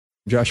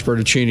Josh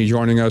Bertaccini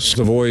joining us,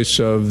 the voice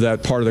of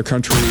that part of the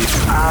country.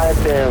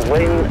 I've been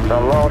waiting a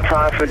long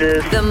time for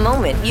this. The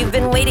moment you've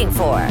been waiting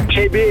for.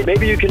 JB,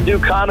 maybe you can do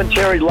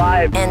commentary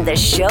live. And the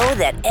show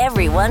that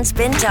everyone's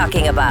been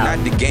talking about.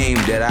 Not the game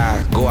that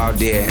I go out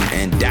there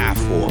and die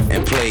for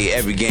and play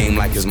every game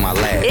like it's my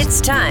last.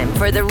 It's time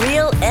for the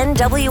Real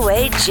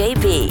NWA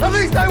JB. At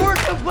least I work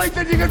someplace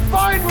that you can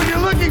find when you're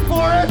looking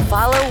for it.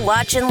 Follow,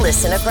 watch, and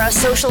listen across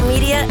social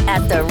media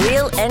at the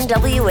Real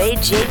NWA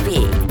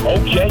JB.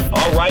 Okay,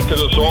 all right,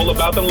 because it's all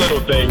about the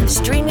little things.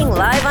 Streaming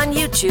live on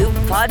YouTube,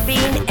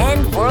 Podbean,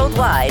 and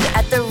worldwide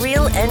at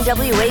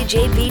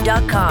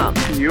therealnwajb.com.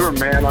 You were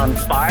man on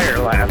fire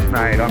last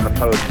night on the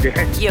post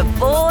game. Your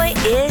boy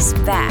is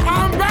back.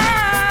 I'm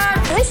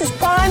back! This is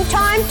prime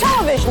time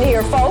television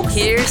here, folks.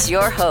 Here's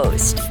your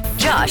host,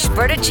 Josh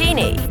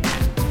Bertaccini.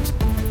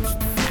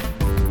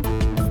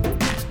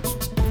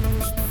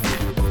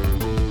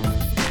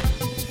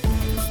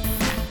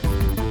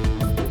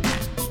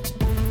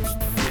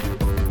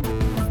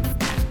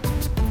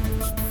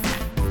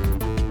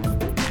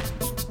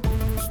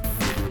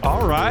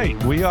 All right,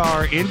 we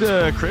are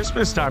into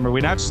Christmas time. Are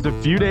we not just a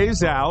few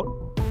days out?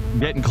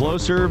 Getting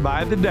closer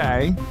by the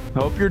day.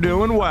 Hope you're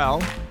doing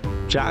well.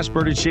 Josh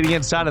Bertaccini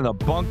inside of the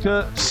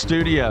Bunka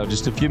studio.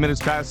 Just a few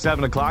minutes past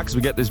 7 o'clock as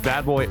we get this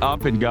bad boy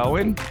up and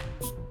going.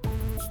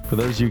 For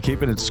those of you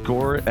keeping it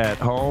score at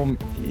home,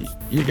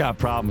 you got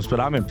problems, but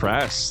I'm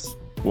impressed.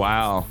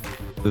 Wow,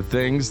 the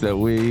things that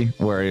we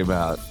worry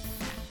about.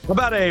 How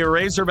about a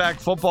Razorback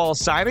football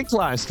signing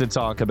class to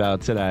talk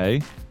about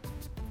today?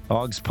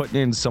 Hogs putting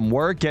in some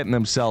work, getting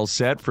themselves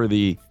set for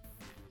the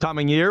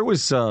coming year with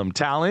some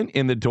talent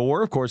in the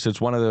door. Of course, it's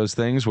one of those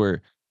things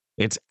where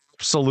it's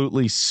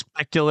absolutely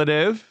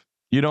speculative.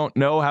 You don't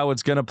know how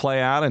it's going to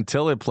play out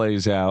until it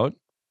plays out.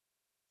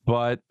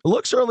 But it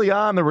looks early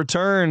on, the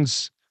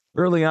returns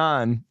early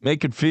on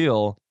make it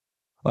feel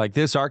like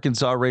this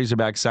Arkansas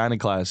Razorback signing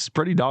class is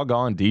pretty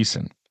doggone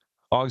decent.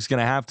 Hogs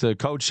going to have to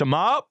coach them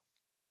up,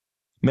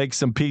 make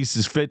some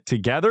pieces fit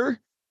together.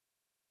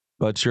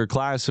 But your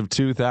class of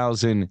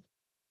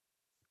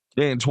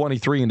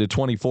 2023 into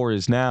 24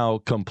 is now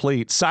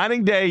complete.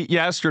 Signing day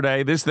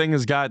yesterday, this thing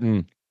has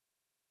gotten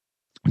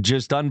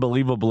just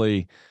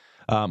unbelievably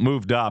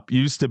moved up.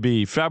 Used to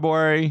be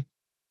February,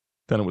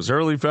 then it was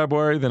early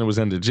February, then it was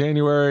end of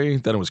January,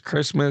 then it was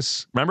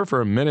Christmas. Remember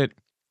for a minute,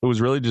 it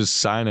was really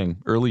just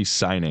early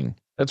signing.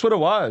 That's what it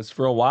was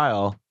for a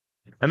while.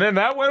 And then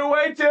that went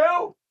away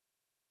too.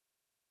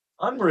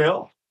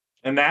 Unreal.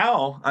 And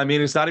now, I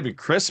mean, it's not even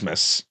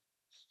Christmas.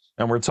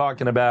 And we're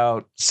talking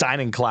about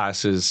signing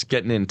classes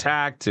getting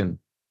intact and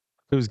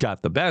who's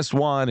got the best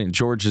one. And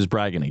George is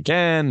bragging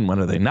again. When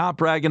are they not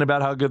bragging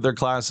about how good their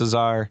classes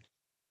are?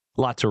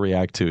 A lot to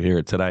react to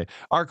here today.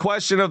 Our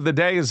question of the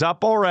day is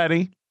up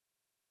already.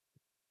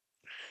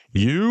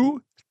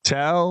 You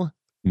tell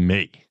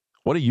me.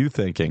 What are you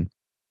thinking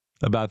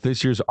about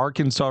this year's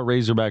Arkansas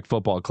Razorback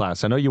football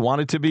class? I know you want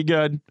it to be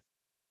good.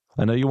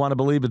 I know you want to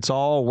believe it's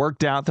all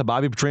worked out, that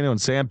Bobby Petrino and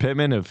Sam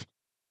Pittman have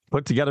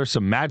put together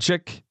some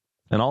magic.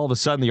 And all of a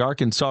sudden, the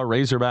Arkansas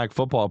Razorback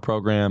football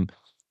program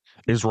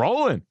is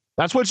rolling.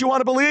 That's what you want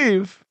to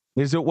believe.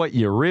 Is it what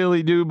you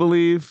really do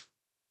believe?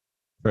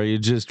 Or are you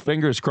just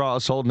fingers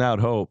crossed holding out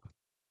hope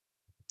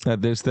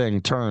that this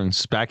thing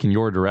turns back in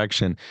your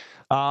direction?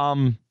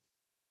 I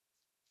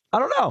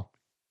don't know.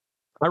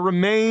 I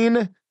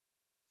remain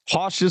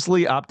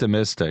cautiously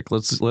optimistic.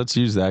 Let's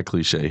use that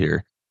cliche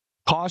here.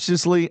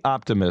 Cautiously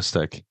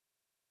optimistic.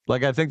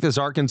 Like, I think this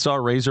Arkansas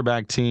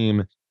Razorback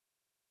team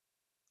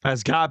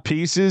has got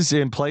pieces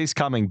in place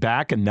coming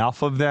back,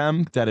 enough of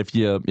them that if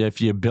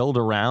you build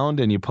around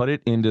and you put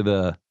it into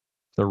the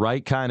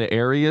right kind of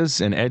areas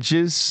and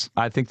edges,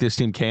 I think this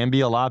team can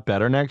be a lot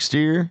better next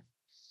year.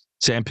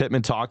 Sam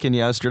Pittman talking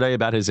yesterday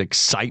about his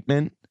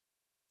excitement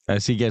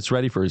as he gets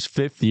ready for his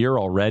 5th year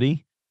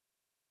already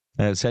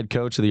as head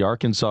coach of the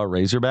Arkansas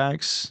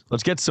Razorbacks.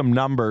 Let's get some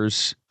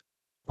numbers.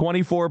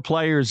 24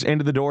 players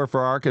into the door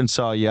for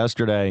Arkansas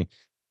yesterday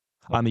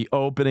on the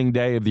opening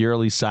day of the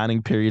early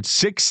signing period.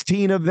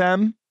 16 of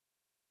them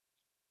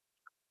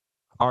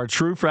are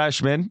true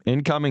freshmen,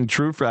 incoming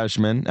true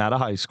freshmen out of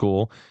high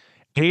school.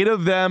 8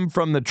 of them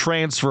from the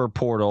transfer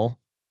portal,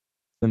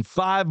 and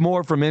 5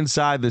 more from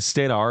inside the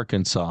state of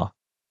Arkansas.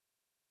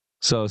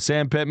 So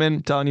Sam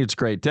Pittman telling you it's a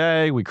great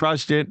day. We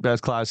crushed it.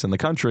 Best class in the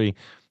country.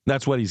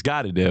 That's what he's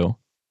got to do.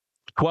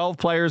 12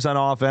 players on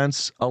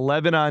offense,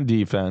 11 on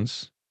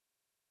defense.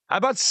 How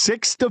about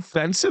 6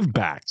 defensive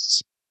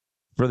backs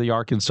for the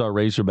Arkansas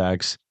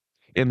Razorbacks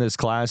in this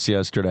class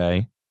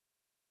yesterday?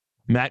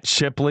 Matt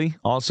Shipley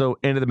also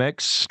into the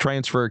mix,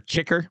 transfer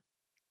kicker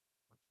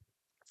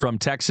from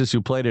Texas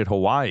who played at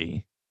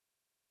Hawaii.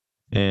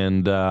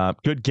 And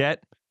good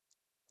get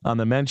on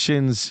the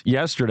mentions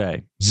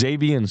yesterday.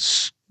 Xavier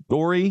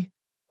Story,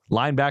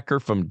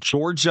 linebacker from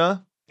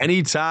Georgia.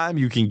 Anytime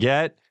you can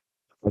get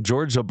a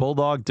Georgia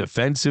Bulldog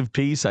defensive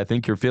piece, I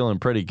think you're feeling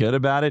pretty good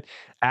about it.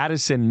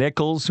 Addison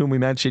Nichols, whom we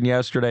mentioned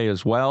yesterday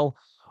as well,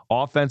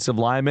 offensive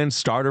lineman,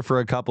 starter for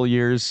a couple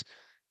years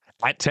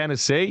at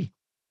Tennessee.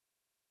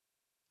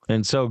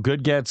 And so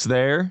good gets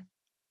there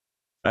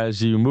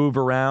as you move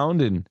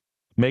around and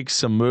make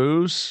some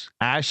moves.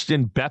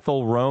 Ashton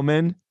Bethel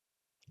Roman,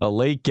 a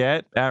late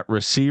get at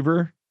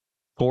receiver,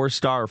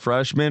 4-star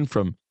freshman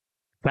from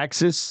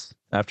Texas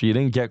after you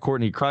didn't get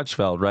Courtney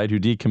Crutchfeld, right, who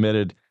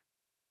decommitted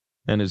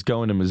and is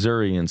going to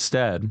Missouri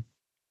instead.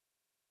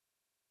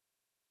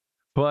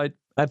 But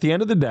at the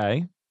end of the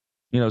day,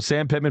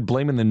 Sam Pittman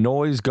blaming the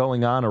noise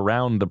going on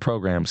around the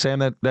program.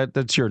 Sam,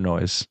 that's your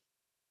noise.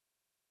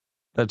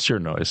 That's your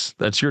noise.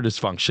 That's your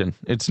dysfunction.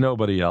 It's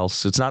nobody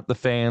else. It's not the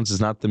fans.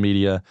 It's not the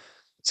media.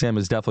 Sam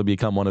has definitely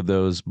become one of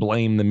those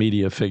blame the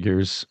media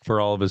figures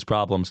for all of his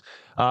problems.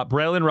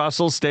 Braylon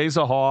Russell stays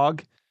a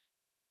Hog.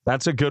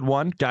 That's a good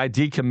one. Guy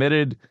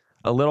decommitted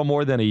a little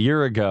more than a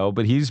year ago,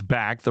 but he's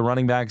back. The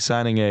running back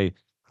signing a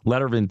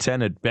letter of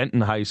intent at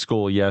Benton High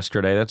School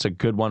yesterday. That's a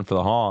good one for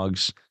the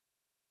Hogs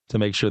to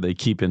make sure they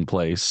keep in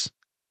place.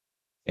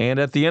 And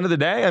at the end of the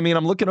day, I'm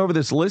looking over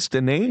this list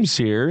of names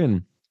here,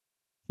 and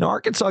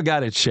Arkansas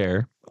got its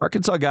share.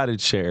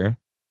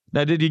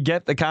 Now, did you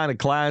get the kind of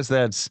class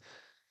that's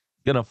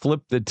going to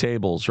flip the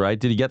tables, right?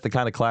 Did you get the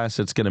kind of class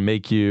that's going to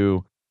make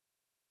you,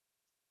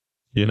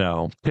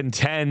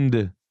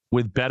 contend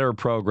with better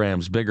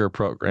programs, bigger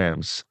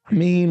programs?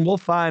 We'll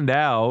find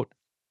out.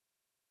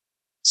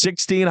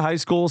 16 high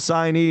school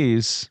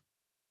signees.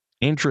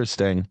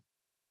 Interesting.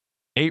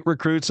 8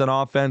 recruits on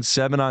offense,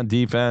 7 on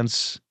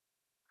defense.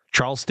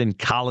 Charleston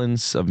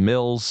Collins of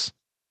Mills,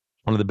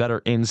 one of the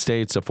better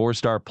in-states, a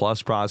 4-star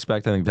plus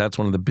prospect. I think that's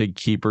one of the big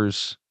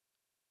keepers.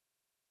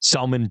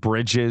 Selman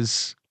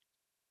Bridges,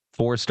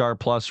 4-star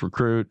plus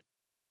recruit,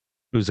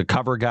 who's a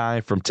cover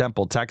guy from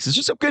Temple, Texas.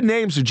 Just some good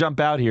names who jump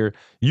out here.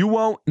 You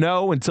won't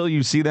know until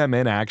you see them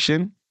in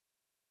action.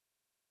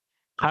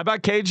 How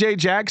about KJ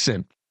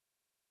Jackson?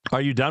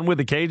 Are you done with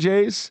the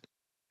KJs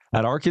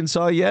at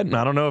Arkansas yet? And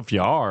I don't know if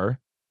you are.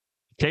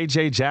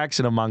 KJ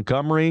Jackson of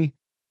Montgomery,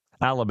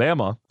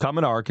 Alabama,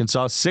 coming to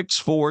Arkansas,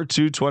 6'4",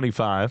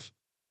 225.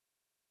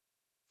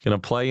 Going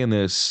to play in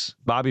this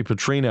Bobby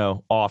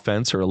Petrino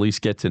offense, or at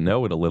least get to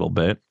know it a little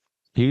bit.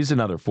 He's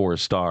another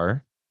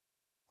 4-star.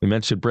 We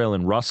mentioned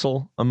Braylon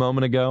Russell a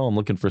moment ago. I'm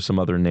looking for some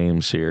other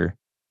names here.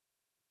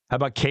 How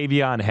about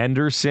Kavion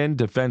Henderson,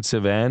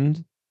 defensive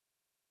end?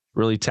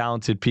 Really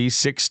talented piece,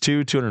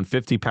 6'2",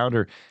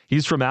 250-pounder.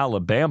 He's from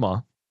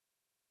Alabama.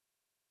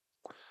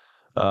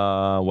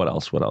 What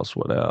else?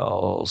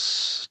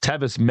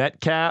 Tevis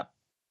Metcalf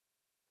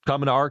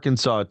coming to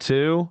Arkansas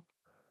too.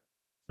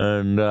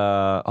 And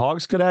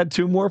Hogs could add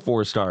 2 more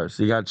 4-stars.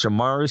 You got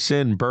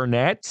Jamarison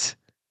Burnett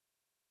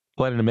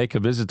planning to make a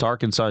visit to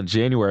Arkansas in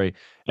January,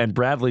 and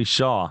Bradley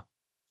Shaw,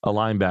 a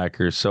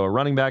linebacker. So a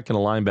running back and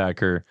a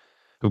linebacker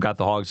who've got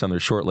the Hogs on their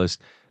short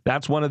list.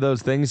 That's one of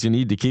those things you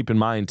need to keep in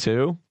mind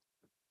too,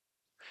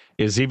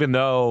 is even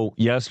though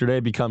yesterday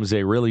becomes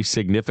a really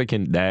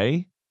significant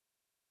day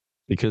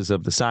because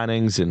of the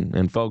signings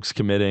and folks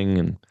committing,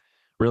 and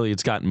really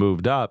it's gotten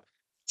moved up,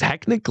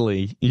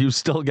 technically you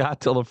still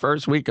got till the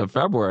first week of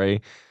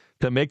February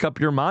to make up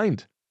your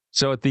mind.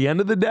 So at the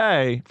end of the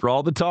day, for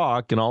all the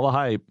talk and all the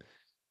hype,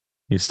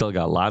 you still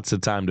got lots of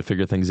time to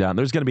figure things out. And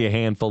there's going to be a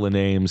handful of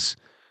names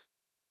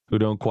who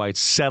don't quite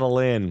settle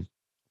in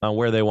on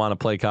where they want to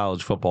play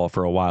college football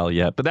for a while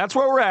yet. But that's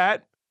where we're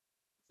at.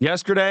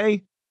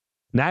 Yesterday,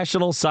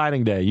 National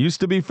Signing Day. Used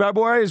to be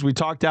February as we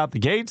talked out the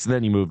gates, and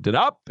then you moved it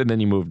up, and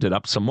then you moved it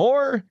up some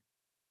more.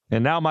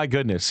 And now, my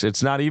goodness,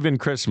 it's not even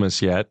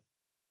Christmas yet.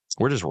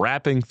 We're just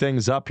wrapping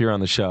things up here on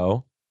the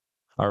show.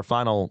 Our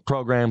final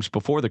programs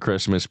before the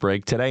Christmas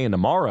break, today and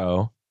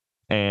tomorrow.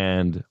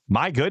 And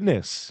my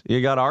goodness,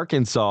 you got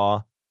Arkansas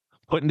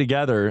putting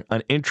together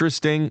an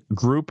interesting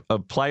group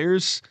of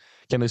players.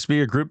 Can this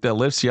be a group that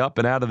lifts you up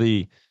and out of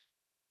the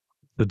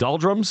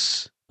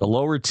doldrums, the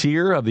lower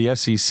tier of the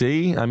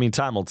SEC?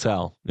 Time will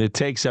tell. It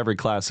takes every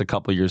class a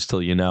couple years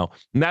till you know.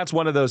 And that's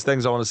one of those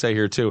things I want to say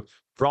here too.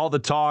 For all the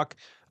talk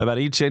about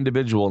each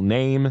individual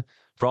name,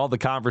 for all the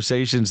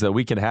conversations that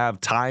we can have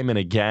time and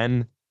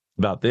again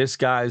about this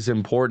guy's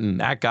important,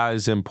 that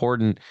guy's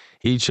important,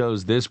 he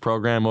chose this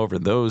program over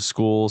those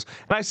schools.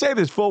 And I say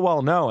this full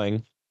well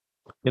knowing,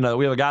 we have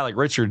a guy like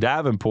Richard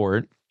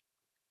Davenport,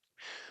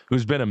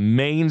 who's been a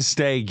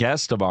mainstay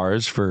guest of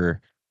ours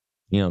for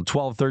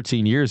 12,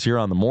 13 years here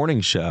on the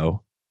morning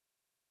show.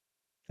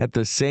 At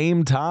the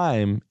same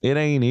time, it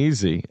ain't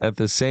easy. At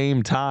the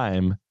same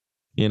time,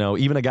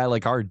 even a guy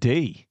like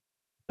RD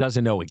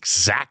doesn't know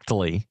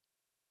exactly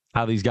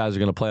how these guys are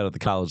going to play out at the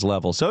college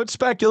level. So it's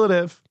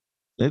speculative.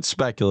 It's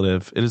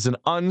speculative. It is an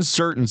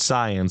uncertain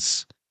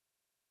science.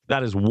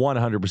 That is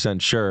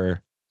 100%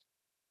 sure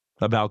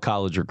about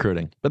college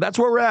recruiting. But that's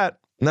where we're at.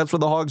 And that's where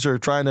the Hogs are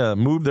trying to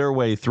move their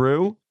way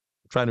through,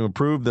 trying to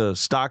improve the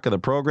stock of the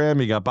program.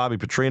 You got Bobby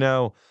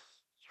Petrino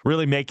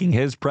really making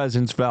his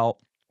presence felt,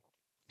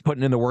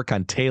 putting in the work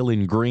on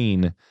Taylon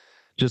Green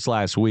just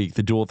last week,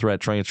 the dual threat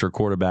transfer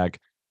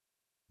quarterback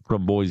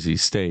from Boise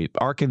State.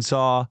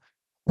 Arkansas,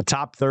 a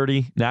top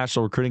 30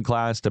 national recruiting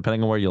class,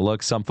 depending on where you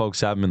look. Some folks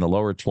have them in the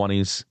lower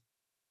 20s.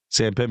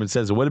 Sam Pittman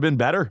says it would have been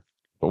better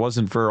if it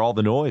wasn't for all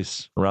the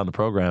noise around the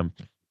program.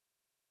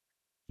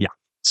 Yeah,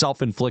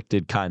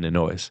 self-inflicted kind of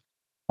noise.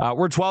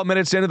 We're 12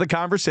 minutes into the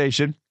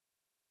conversation.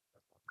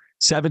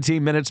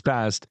 17 minutes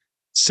past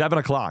 7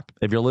 o'clock.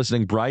 If you're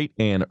listening bright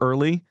and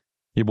early,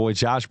 your boy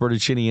Josh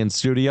Bertuccini in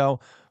studio,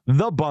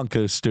 the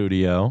Bunker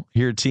studio,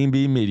 here Team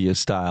B Media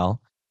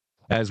style,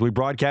 as we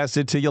broadcast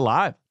it to you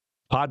live.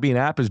 Podbean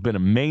app has been a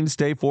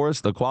mainstay for us.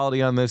 The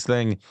quality on this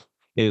thing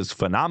is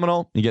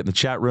phenomenal. You get in the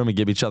chat room and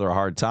give each other a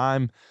hard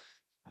time.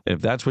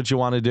 If that's what you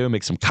want to do,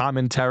 make some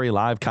commentary,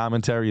 live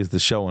commentary as the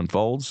show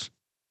unfolds.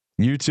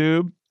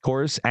 YouTube, of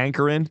course,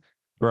 anchoring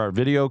for our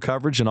video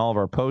coverage and all of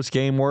our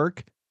post-game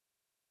work.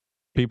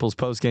 People's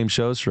post-game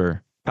shows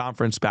for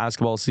conference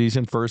basketball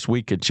season, first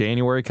week of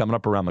January coming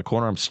up around the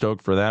corner. I'm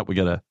stoked for that. We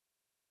got a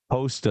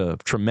host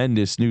of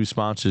tremendous new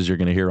sponsors you're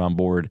going to hear on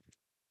board.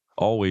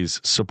 Always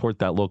support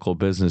that local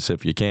business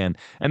if you can.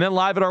 And then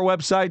live at our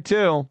website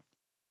too,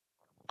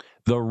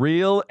 the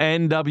Real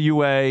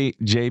NWA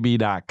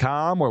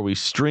JB.com, where we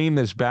stream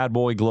this bad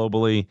boy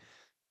globally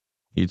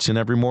each and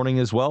every morning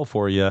as well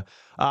for you.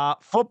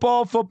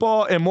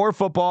 Football, and more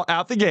football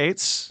out the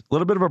gates. A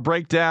little bit of a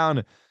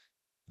breakdown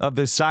of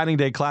this signing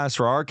day class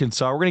for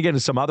Arkansas. We're going to get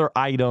into some other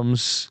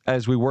items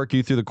as we work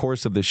you through the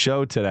course of the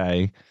show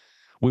today.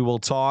 We will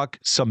talk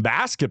some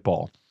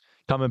basketball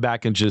coming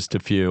back in just a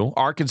few.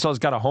 Arkansas's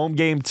got a home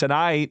game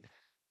tonight,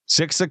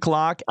 6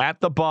 o'clock at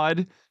the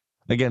Bud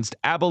against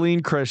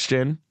Abilene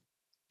Christian.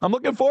 I'm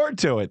looking forward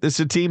to it. This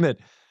is a team that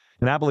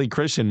in Abilene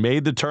Christian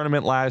made the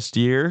tournament last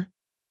year,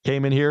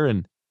 came in here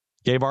and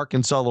gave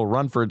Arkansas a little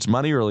run for its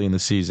money early in the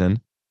season.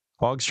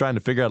 Hogs trying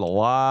to figure out a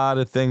lot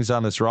of things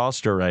on this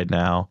roster right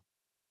now.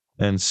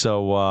 And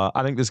so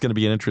I think this is going to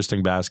be an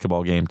interesting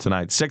basketball game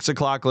tonight. 6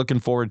 o'clock, looking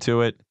forward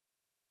to it.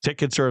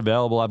 Tickets are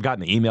available. I've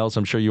gotten emails.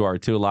 I'm sure you are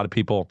too. A lot of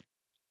people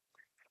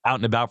out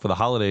and about for the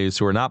holidays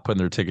who are not putting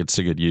their tickets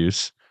to good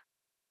use.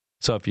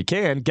 So if you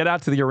can, get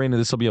out to the arena.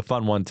 This will be a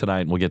fun one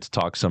tonight, and we'll get to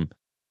talk some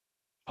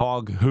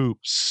Hog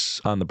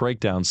hoops on the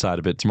breakdown side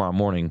of it tomorrow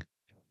morning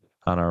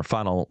on our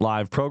final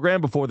live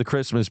program before the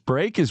Christmas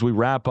break as we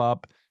wrap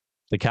up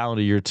the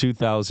calendar year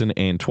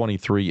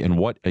 2023, and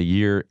what a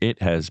year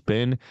it has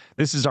been.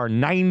 This is our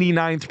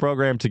 99th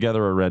program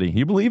together already.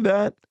 You believe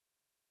that?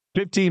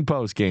 15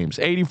 post games,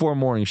 84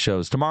 morning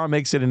shows. Tomorrow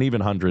makes it an even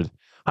 100.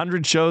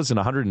 100 shows in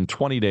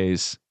 120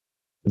 days.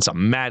 It's a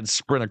mad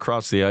sprint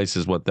across the ice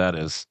is what that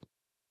is.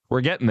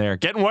 We're getting there.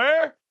 Getting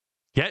where?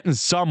 Getting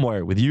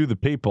somewhere with you, the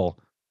people,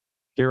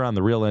 here on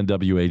the Real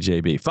NWA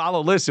JB.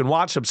 Follow, listen,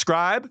 watch,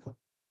 subscribe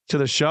to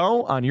the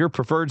show on your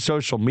preferred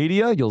social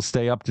media. You'll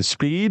stay up to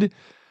speed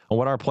on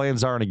what our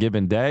plans are on a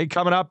given day.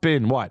 Coming up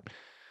in,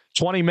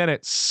 20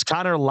 minutes,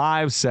 Connor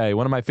Livesay,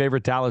 one of my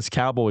favorite Dallas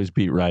Cowboys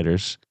beat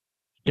writers,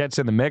 gets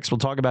in the mix. We'll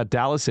talk about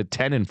Dallas at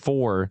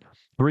 10-4,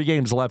 3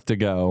 games left to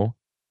go.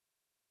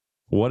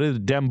 What do the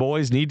Dem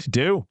boys need to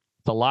do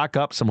to lock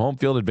up some home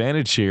field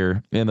advantage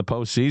here in the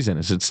postseason?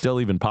 Is it still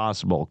even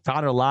possible?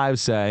 Connor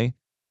Livesay,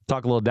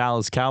 talk a little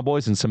Dallas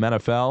Cowboys and some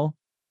NFL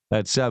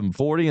at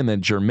 7:40, and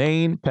then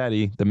Jermaine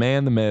Petty, the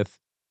man, the myth,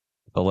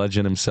 the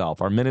legend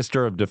himself, our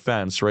Minister of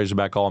Defense,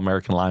 Razorback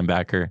All-American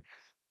linebacker,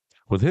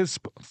 with his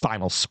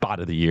final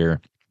spot of the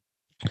year.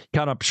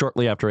 Count up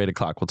shortly after 8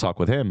 o'clock. We'll talk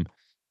with him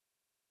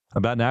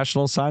about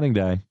National Signing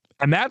Day.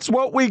 And that's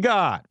what we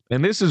got.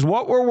 And this is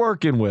what we're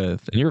working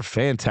with. And you're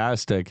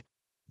fantastic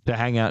to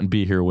hang out and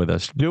be here with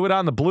us. Do it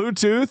on the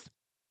Bluetooth.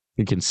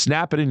 You can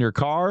snap it in your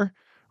car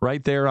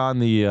right there on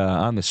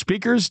the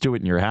speakers. Do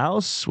it in your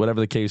house, whatever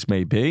the case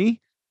may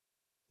be.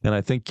 And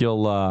I think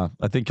you'll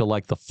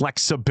like the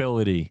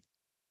flexibility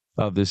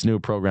of this new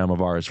program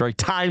of ours. Very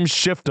time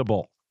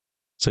shiftable,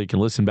 so you can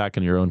listen back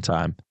in your own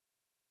time.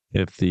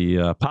 If the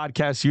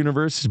podcast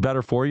universe is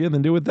better for you,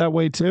 then do it that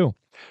way too.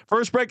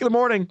 First break of the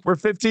morning. We're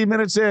 15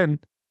 minutes in.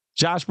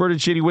 Josh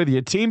Bertuccini with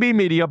you. Team B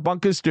Media,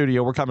 Bunker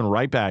Studio. We're coming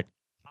right back.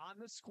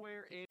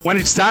 When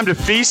it's time to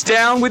feast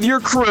down with your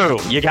crew,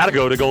 you gotta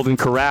go to Golden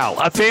Corral,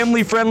 a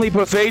family-friendly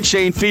buffet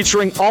chain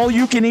featuring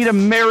all-you-can-eat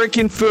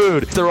American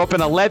food. They're open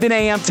 11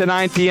 a.m. to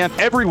 9 p.m.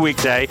 every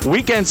weekday.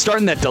 Weekends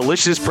starting that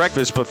delicious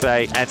breakfast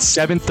buffet at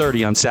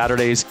 7:30 on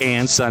Saturdays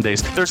and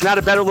Sundays. There's not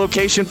a better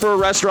location for a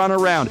restaurant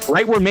around.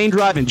 Right where Main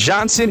Drive in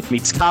Johnson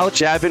meets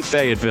College Ave in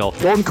Fayetteville.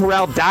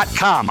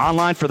 GoldenCorral.com,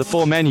 online for the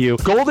full menu.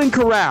 Golden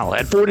Corral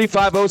at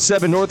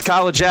 4507 North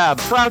College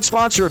Ave. Proud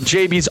sponsor of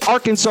JB's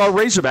Arkansas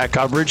Razorback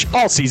coverage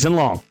all season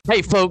long.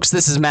 Hey folks,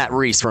 this is Matt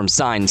Reese from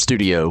Sign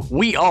Studio.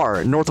 We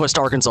are Northwest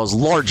Arkansas's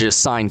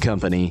largest sign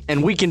company,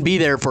 and we can be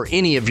there for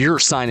any of your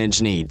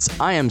signage needs.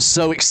 I am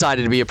so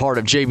excited to be a part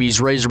of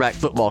JB's Razorback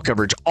football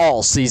coverage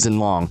all season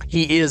long.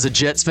 He is a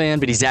Jets fan,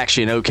 but he's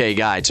actually an okay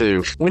guy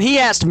too. When he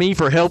asked me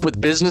for help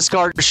with business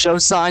cards, show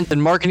signs,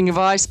 and marketing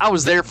advice, I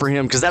was there for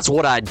him because that's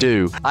what I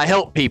do. I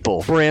help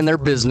people brand their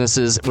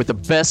businesses with the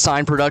best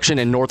sign production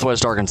in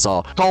Northwest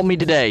Arkansas. Call me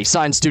today,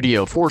 Sign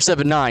Studio,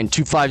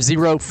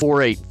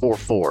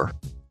 479-250-4844.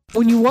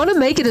 When you want to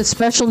make it a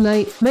special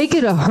night, make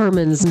it a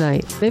Herman's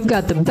night. They've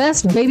got the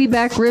best baby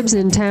back ribs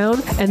in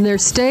town, and their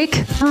steak,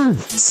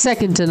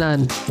 second to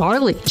none.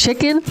 Barley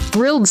chicken,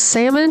 grilled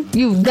salmon,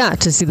 you've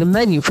got to see the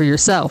menu for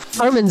yourself.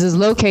 Herman's is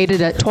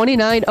located at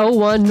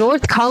 2901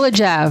 North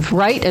College Ave,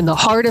 right in the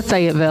heart of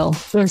Fayetteville.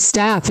 Their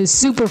staff is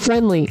super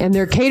friendly, and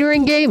their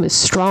catering game is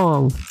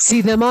strong.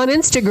 See them on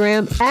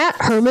Instagram at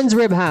Herman's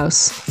Rib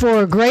House.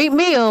 For a great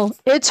meal,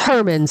 it's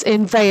Herman's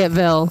in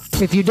Fayetteville.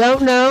 If you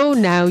don't know,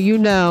 now you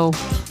know.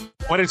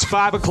 When it's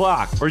 5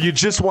 o'clock, or you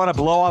just want to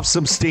blow off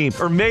some steam,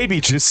 or maybe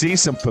just see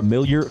some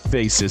familiar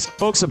faces.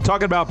 Folks, I'm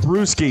talking about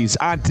Brewski's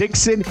on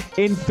Dixon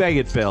in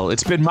Fayetteville.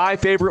 It's been my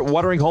favorite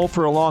watering hole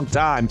for a long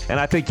time, and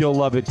I think you'll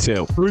love it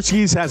too.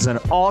 Brewski's has an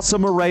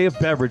awesome array of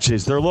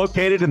beverages. They're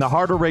located in the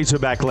heart of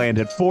Razorback Land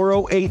at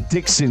 408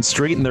 Dixon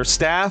Street, and their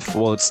staff,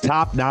 well, it's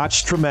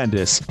top-notch,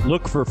 tremendous.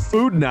 Look for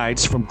food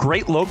nights from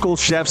great local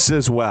chefs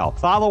as well.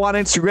 Follow on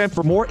Instagram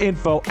for more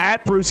info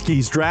at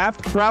Brewski's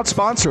Draft, proud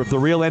sponsor of the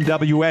Real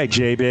NWA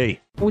JB.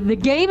 When the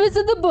game is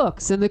in the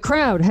books and the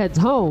crowd heads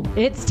home,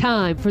 it's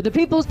time for the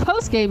People's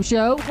Postgame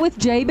Show with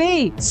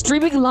JB.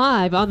 Streaming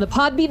live on the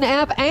Podbean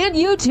app and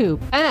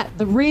YouTube at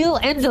The Real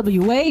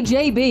NWA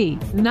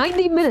JB.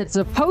 90 minutes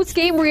of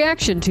postgame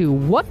reaction to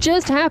what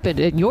just happened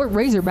in your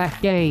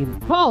Razorback game.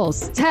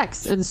 Calls,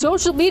 texts, and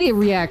social media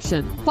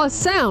reaction, plus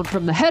sound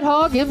from the head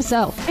hog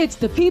himself. It's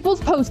the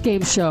People's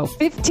Postgame Show,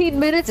 15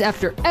 minutes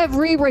after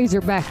every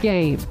Razorback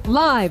game.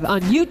 Live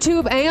on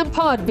YouTube and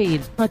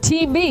Podbean, a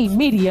Team B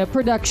media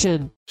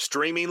production.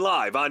 Streaming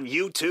live on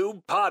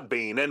YouTube,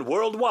 Podbean, and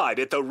worldwide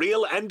at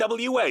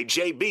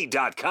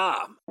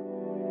therealnwajb.com.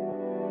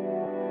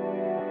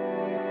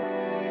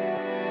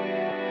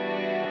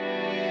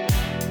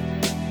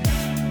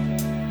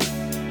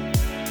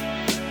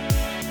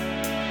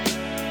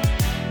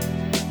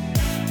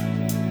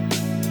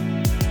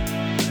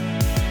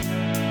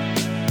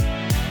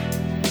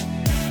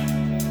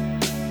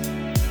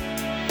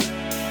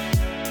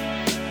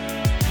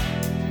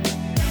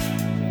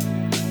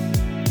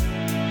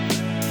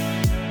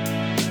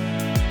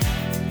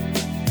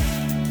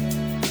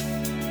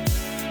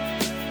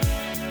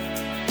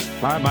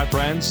 All right, my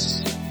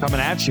friends,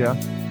 coming at you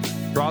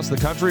across the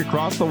country,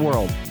 across the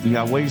world. You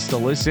got ways to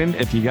listen.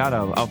 If you got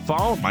a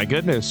phone, my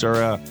goodness, or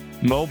a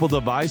mobile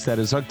device that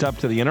is hooked up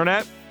to the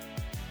internet,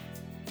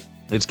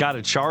 it's got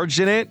a charge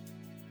in it,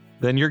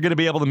 then you're going to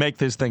be able to make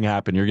this thing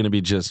happen. You're going to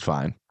be just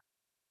fine.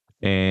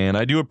 And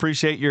I do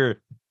appreciate your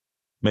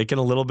making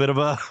a little bit of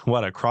a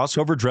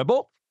crossover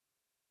dribble?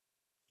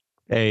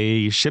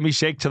 A shimmy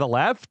shake to the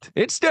left?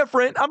 It's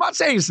different. I'm not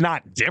saying it's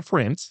not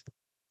different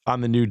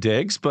on the new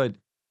digs, but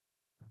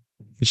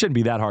it shouldn't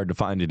be that hard to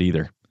find it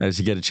either, as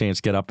you get a chance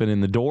to get up and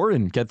in the door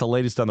and get the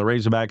latest on the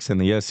Razorbacks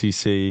and the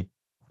SEC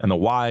and the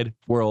wide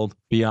world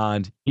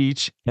beyond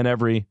each and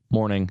every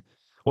morning.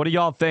 What do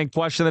y'all think?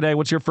 Question of the day,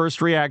 what's your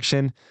first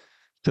reaction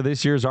to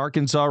this year's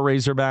Arkansas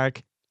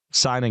Razorback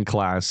signing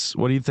class?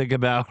 What do you think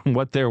about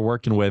what they're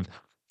working with?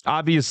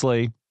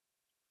 Obviously,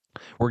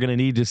 we're going to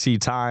need to see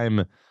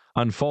time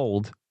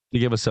unfold to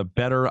give us a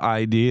better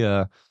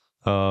idea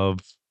of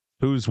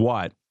who's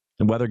what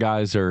and whether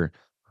guys are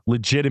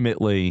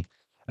legitimately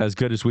as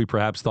good as we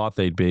perhaps thought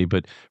they'd be.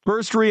 But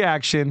first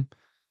reaction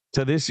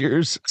to this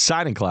year's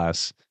signing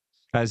class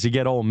as you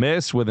get Ole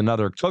Miss with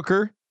another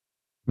cooker,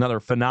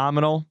 another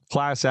phenomenal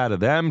class out of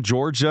them.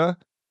 Georgia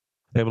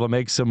able to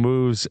make some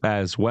moves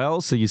as well.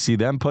 So you see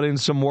them put in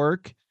some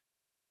work.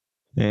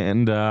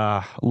 And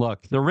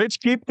look, the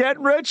rich keep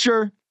getting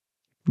richer.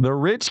 The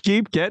rich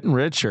keep getting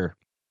richer.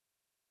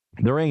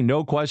 There ain't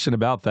no question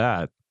about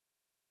that.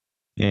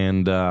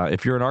 And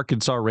if you're an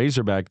Arkansas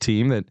Razorback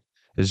team that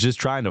is just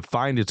trying to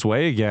find its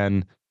way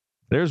again,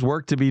 there's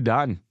work to be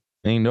done.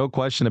 Ain't no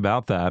question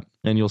about that.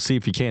 And you'll see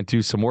if you can't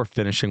do some more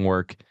finishing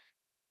work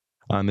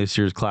on this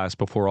year's class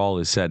before all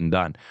is said and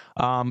done.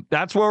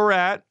 That's where we're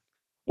at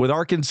with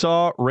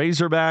Arkansas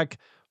Razorback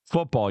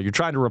football. You're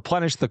trying to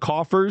replenish the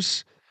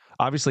coffers.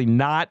 Obviously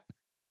not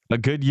a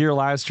good year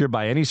last year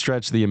by any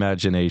stretch of the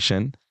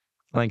imagination.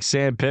 I think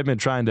Sam Pittman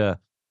trying to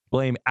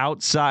blame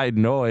outside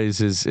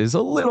noise is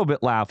a little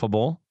bit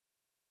laughable.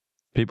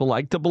 People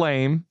like to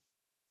blame,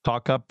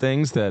 talk up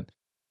things that,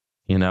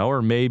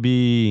 are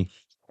maybe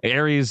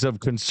areas of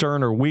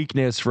concern or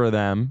weakness for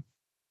them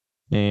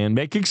and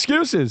make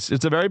excuses.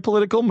 It's a very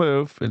political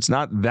move. It's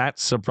not that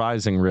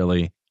surprising,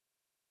 really,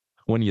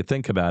 when you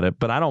think about it,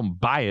 but I don't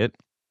buy it.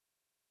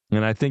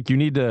 And I think you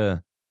need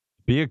to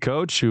be a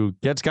coach who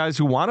gets guys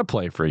who want to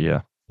play for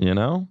you,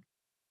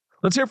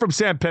 Let's hear from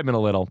Sam Pittman a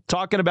little,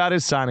 talking about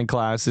his signing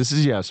class. This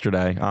is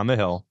yesterday on the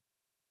Hill.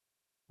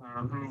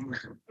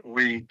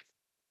 We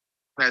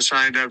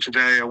signed up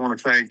today. I want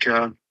to thank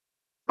our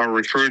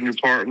recruiting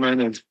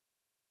department and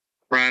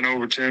Brian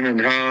Overton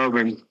and Hub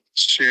and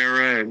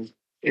Sierra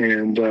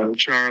and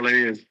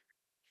Charlie and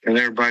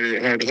everybody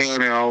that had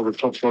Hannah, all the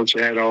folks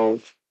that had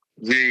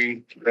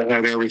that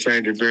had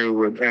everything to do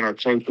with, and our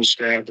coaching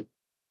staff.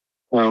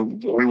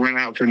 We went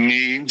out for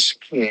needs,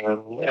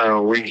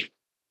 and we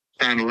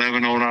signed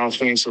 11 on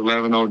offense,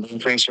 11 on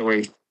defense,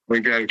 and we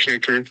got a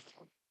kicker.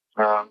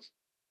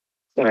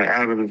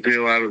 out of the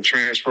deal, out of the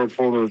transfer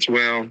portal as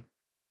well.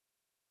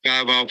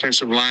 5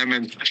 offensive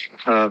linemen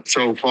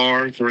so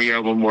far. 3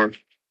 of them were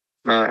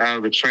out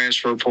of the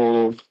transfer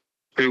portal.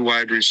 2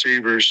 wide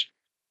receivers,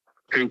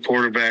 2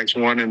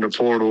 quarterbacks, 1 in the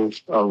portal,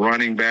 a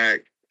running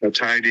back, a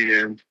tight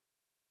end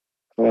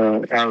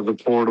out of the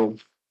portal.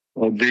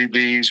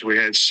 DBs, we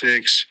had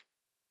 6,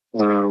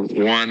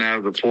 1 out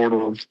of the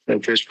portal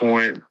at this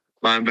point.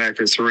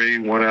 Linebacker 3,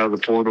 1 out of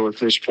the portal at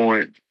this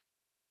point.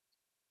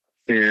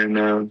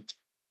 And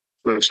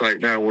looks like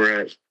now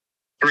we're at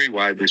 3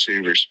 wide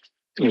receivers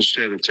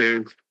instead of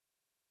 2.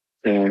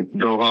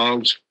 Go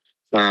Hogs.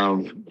 We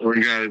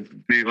got a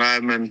D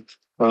lineman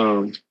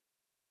out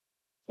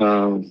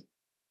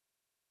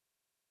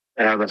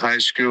of high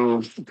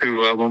school,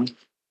 2 of them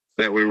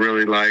that we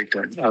really liked.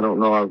 I don't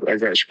know. I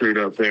got screwed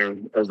up there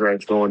as I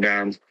was going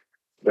down.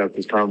 That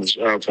the thumbs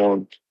up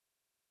on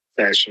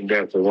action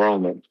depth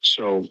enrollment.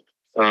 So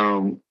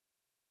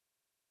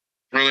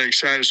really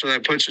excited. So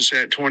that puts us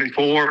at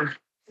 24,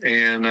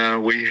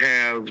 and we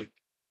have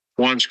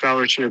 1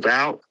 scholarship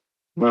out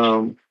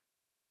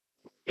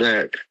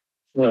that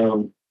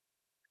we're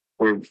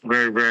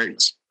very, very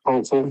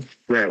hopeful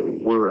that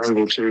we're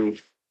able to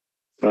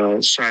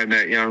sign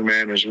that young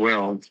man as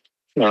well.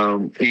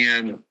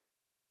 In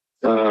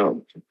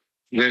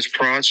this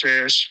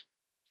process,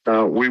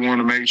 we want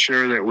to make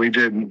sure that we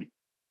didn't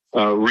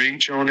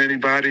reach on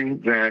anybody,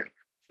 that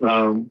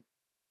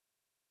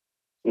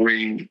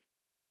we,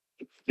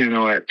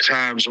 at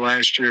times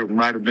last year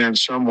might have been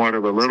somewhat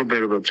of a little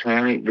bit of a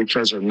panic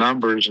because of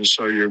numbers. And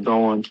so you're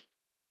going,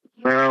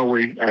 well,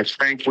 I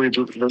think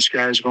this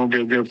guy's going to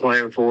be a good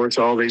player for us,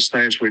 all these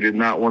things. We did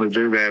not want to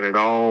do that at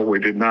all. We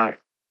did not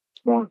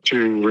want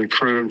to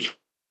recruit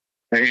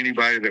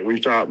anybody that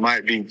we thought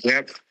might be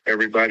depth.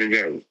 Everybody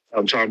that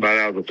I'm talking about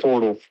out of the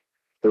portal,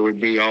 it would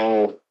be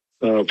all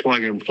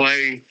plug and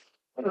play.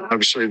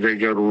 Obviously, they've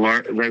got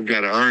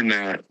to earn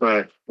that.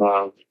 But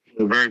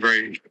we're very,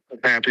 very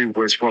happy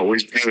with what we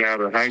did out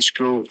of high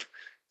school.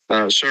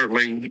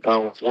 Certainly,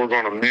 we're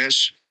going to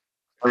miss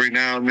every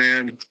now and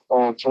then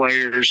all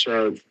players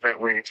that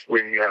we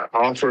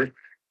offer.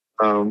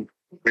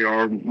 We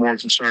are more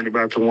concerned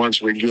about the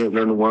ones we get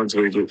than the ones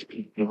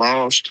we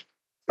lost.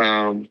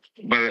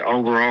 But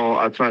overall,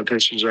 I thought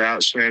this was an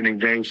outstanding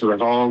game for the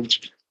Hogs.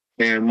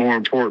 And more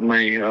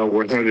importantly,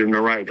 we're headed in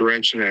the right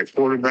direction at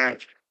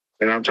quarterback.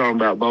 And I'm talking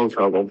about both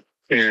of them.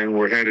 And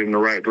we're headed in the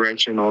right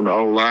direction on the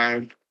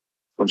O-line.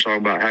 I'm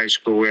talking about high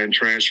school and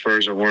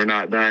transfers, and we're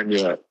not done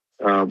yet.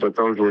 But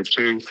those were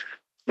 2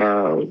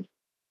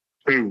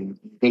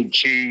 big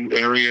key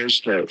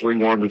areas that we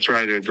wanted to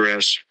try to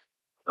address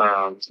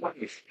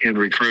in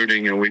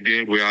recruiting, and we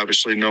did. We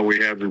obviously know we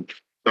have the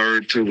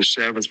 3rd to the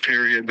 7th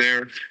period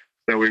there,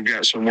 that we've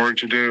got some work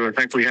to do. I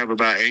think we have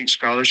about 8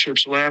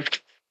 scholarships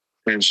left,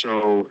 and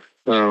so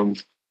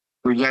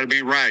we've got to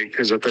be right,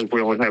 because I think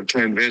we only have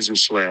 10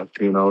 visits left.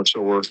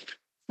 So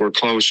we're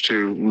close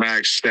to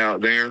maxed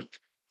out there,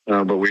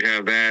 but we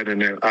have that,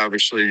 and then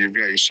obviously you've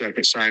got your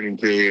second signing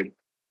period,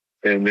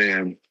 and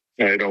then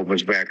it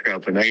opens back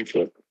up in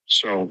April.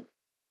 So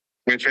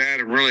with that,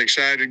 I'm really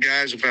excited,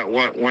 guys, about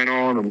what went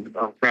on. I'm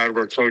proud of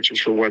our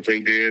coaches for what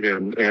they did,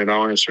 and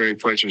I'll answer any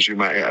questions you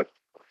might have.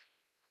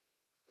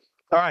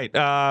 All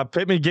right.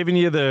 Pittman giving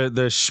you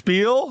the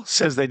spiel,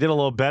 says they did a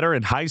little better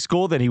in high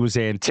school than he was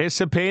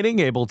anticipating,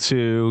 able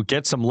to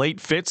get some late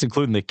fits,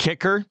 including the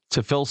kicker,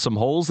 to fill some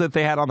holes that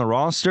they had on the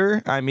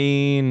roster. I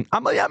mean,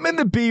 I'm in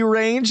the B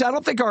range. I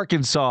don't think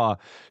Arkansas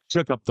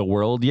shook up the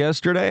world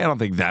yesterday. I don't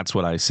think that's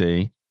what I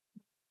see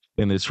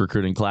in this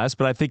recruiting class,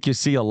 but I think you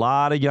see a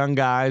lot of young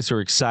guys who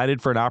are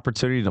excited for an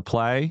opportunity to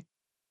play.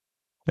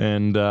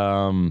 And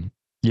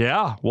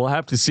yeah, we'll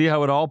have to see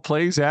how it all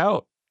plays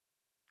out.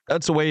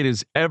 That's the way it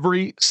is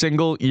every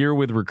single year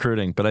with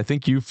recruiting. But I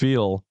think you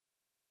feel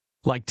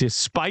like,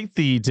 despite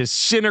the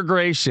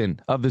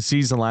disintegration of the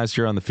season last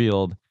year on the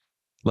field,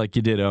 like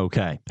you did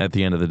okay at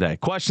the end of the day.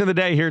 Question of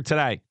the day here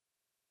today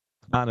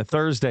on a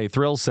Thursday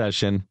thrill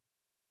session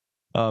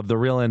of the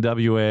Real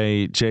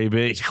NWA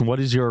JB. What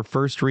is your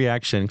first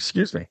reaction?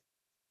 Excuse me.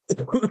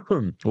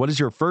 What is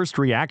your first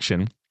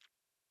reaction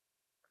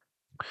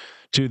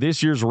to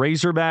this year's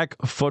Razorback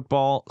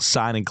football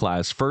signing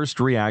class? First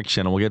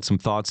reaction. And we'll get some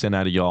thoughts in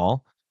out of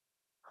y'all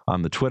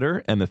on the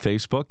Twitter and the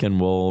Facebook, and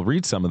we'll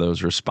read some of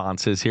those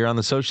responses here on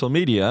the social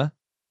media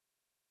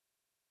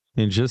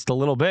in just a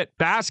little bit.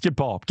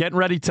 Basketball getting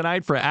ready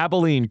tonight for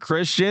Abilene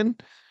Christian.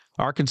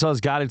 Arkansas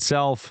has got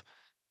itself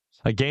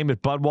a game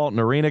at Bud Walton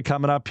Arena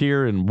coming up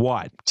here in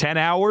 10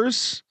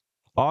 hours?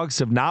 Hogs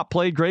have not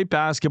played great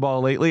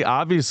basketball lately.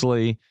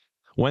 Obviously,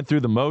 went through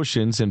the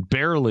motions and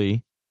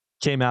barely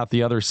came out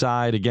the other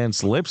side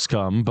against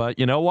Lipscomb. But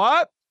you know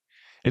what?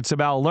 It's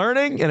about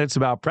learning, and it's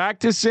about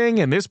practicing.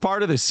 And this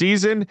part of the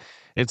season,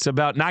 it's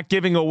about not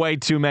giving away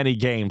too many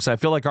games. I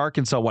feel like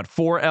Arkansas,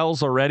 4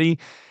 L's already,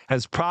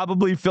 has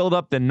probably filled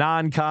up the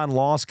non-con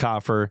loss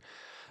coffer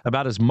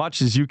about as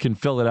much as you can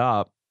fill it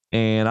up.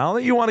 And I don't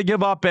think you want to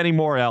give up any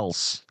more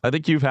else. I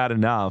think you've had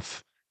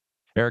enough.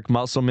 Eric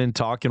Musselman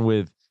talking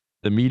with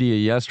the media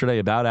yesterday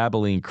about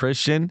Abilene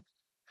Christian.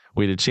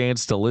 We had a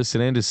chance to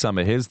listen into some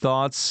of his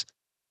thoughts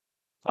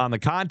on the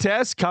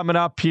contest coming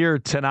up here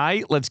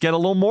tonight. Let's get a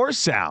little more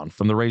sound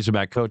from the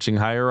Razorback coaching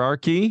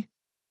hierarchy.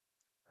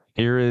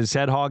 Here is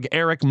head hog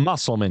Eric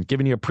Musselman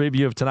giving you a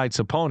preview of tonight's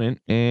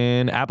opponent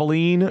in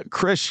Abilene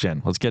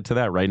Christian. Let's get to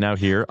that right now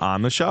here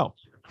on the show.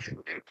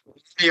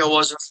 Video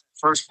wasn't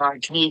first by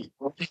Keith.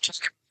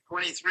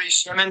 23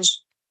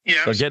 Simmons.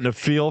 Yeah. So getting a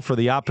feel for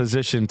the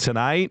opposition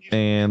tonight,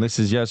 and this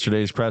is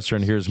yesterday's presser,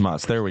 and here's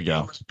Muss. There we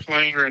go.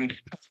 Player, and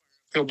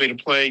he'll be to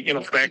play,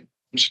 back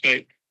in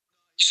state.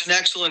 He's an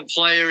excellent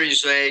player.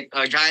 He's a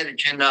guy that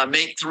can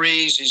make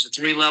threes. He's a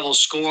 3-level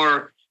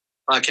scorer,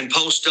 can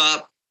post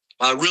up,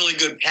 really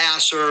good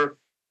passer.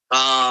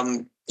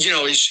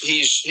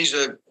 He's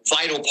a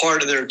vital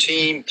part of their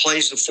team,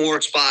 plays the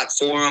forward spot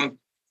for them.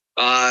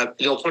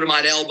 They'll put him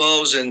on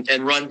elbows and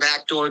run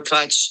backdoor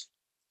cuts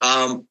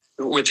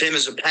with him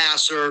as a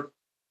passer.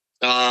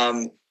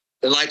 And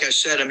like I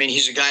said,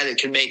 he's a guy that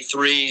can make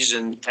threes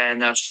and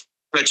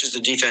stretches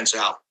the defense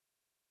out.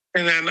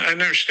 And then I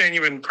understand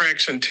you've been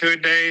practicing 2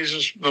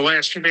 days, the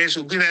last 2 days.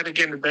 We'll do that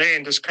again today,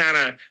 and just kind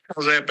of,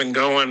 how's that been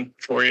going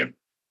for you?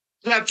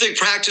 Yeah, I think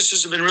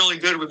practices have been really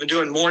good. We've been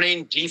doing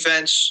morning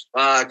defense,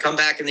 come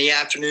back in the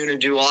afternoon and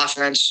do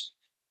offense,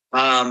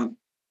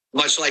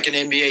 much like an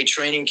NBA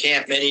training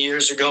camp many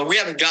years ago. We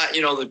haven't got,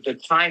 the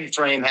time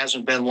frame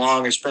hasn't been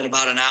long. It's been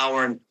about an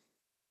hour and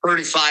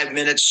 35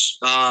 minutes,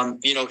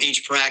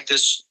 each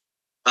practice.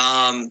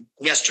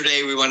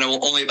 Yesterday, we went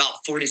only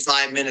about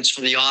 45 minutes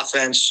for the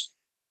offense.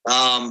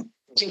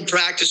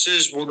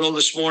 Practices, we'll go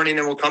this morning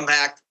and we'll come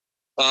back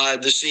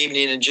this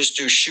evening and just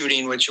do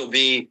shooting, which will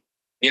be,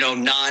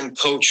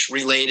 non-coach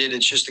related.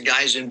 It's just the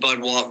guys in Bud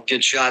Walk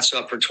get shots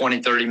up for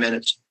 20, 30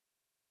 minutes.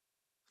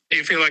 Do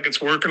you feel like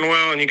it's working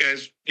well and do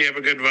you have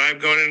a good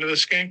vibe going into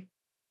this game?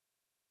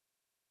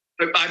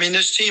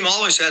 This team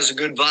always has a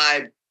good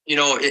vibe.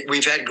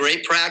 We've had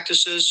great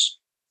practices.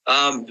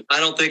 I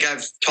don't think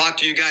I've talked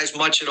to you guys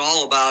much at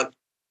all about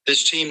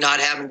this team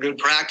not having good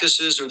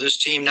practices or this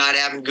team not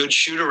having good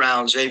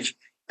shoot-arounds.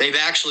 They've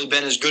actually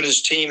been as good a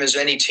team as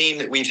any team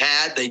that we've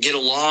had. They get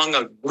along.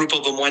 A group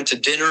of them went to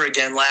dinner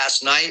again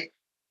last night.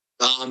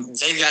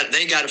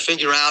 They got to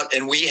figure out,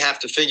 and we have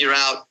to figure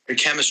out the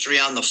chemistry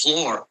on the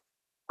floor.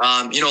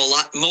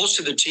 Most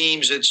of the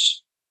teams,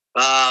 it's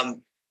off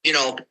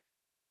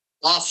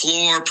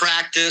floor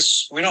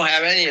practice. We don't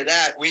have any of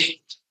that. Where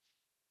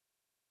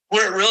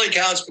it really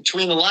counts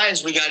between the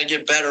lines, we got to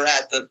get better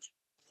at. The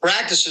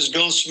practices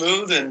go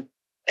smooth and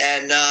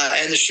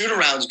the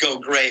shoot-arounds go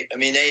great.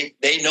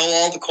 They know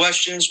all the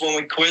questions when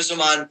we quiz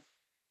them on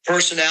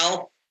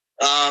personnel.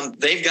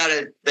 They've got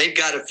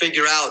to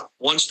figure out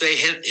once they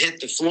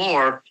hit the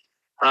floor,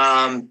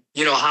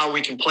 how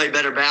we can play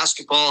better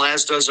basketball,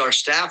 as does our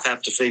staff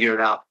have to figure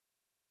it out.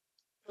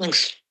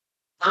 Thanks.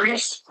 All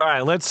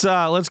right, let's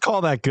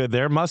call that good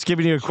there. Muss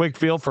giving you a quick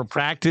feel for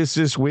practice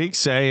this week,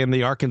 saying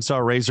the Arkansas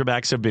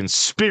Razorbacks have been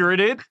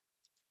spirited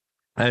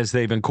as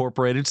they've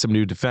incorporated some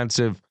new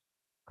defensive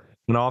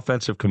and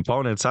offensive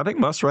components. I think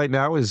Muss right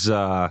now is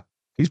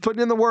he's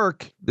putting in the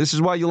work. This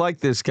is why you like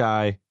this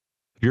guy.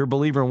 You're a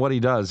believer in what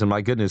he does. And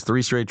my goodness,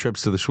 3 straight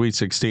trips to the Sweet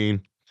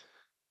 16.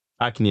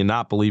 How can you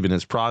not believe in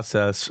his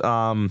process?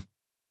 Sounds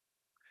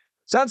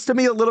to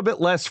me a little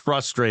bit less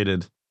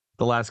frustrated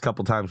the last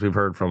couple times we've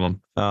heard from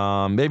him.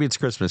 Maybe it's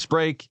Christmas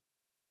break.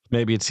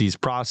 Maybe it's he's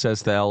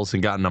processed the L's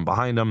and gotten them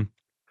behind him.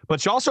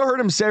 But you also heard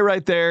him say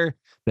right there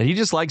that he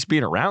just likes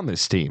being around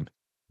this team.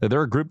 That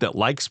they're a group that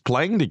likes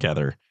playing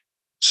together.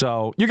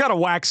 So you got to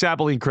wax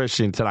Abilene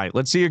Christian tonight.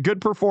 Let's see a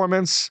good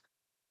performance.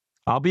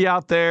 I'll be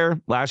out there.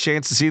 Last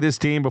chance to see this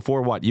team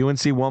before what?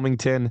 UNC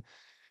Wilmington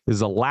is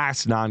the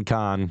last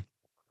non-con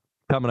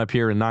coming up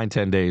here in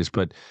 9-10 days.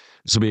 But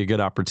this will be a good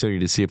opportunity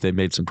to see if they've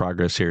made some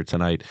progress here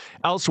tonight.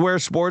 Elsewhere,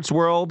 sports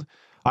world.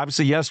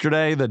 Obviously,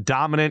 yesterday, the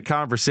dominant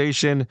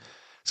conversation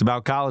is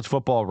about college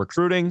football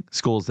recruiting.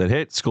 Schools that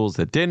hit, schools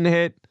that didn't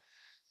hit.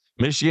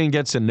 Michigan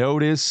gets a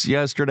notice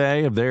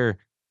yesterday of their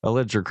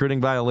alleged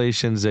recruiting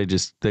violations.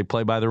 They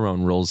play by their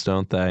own rules,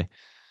 don't they?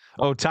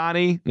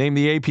 Ohtani named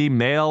the AP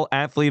Male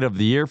Athlete of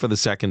the Year for the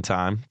second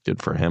time. Good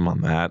for him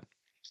on that.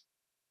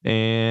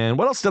 And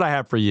what else did I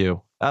have for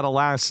you out of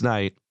last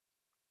night?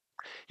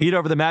 Heat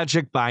over the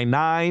Magic by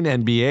 9,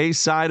 NBA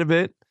side of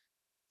it,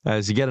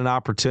 as you get an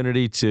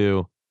opportunity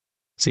to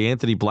see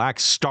Anthony Black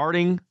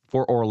starting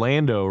for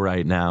Orlando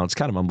right now. It's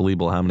kind of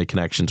unbelievable how many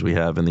connections we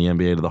have in the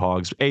NBA to the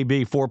Hogs.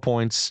 AB, 4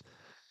 points.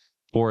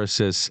 4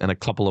 assists, and a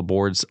couple of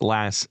boards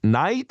last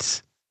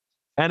night.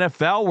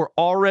 NFL, we're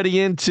already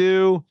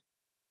into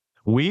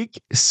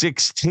week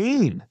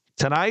 16.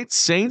 Tonight,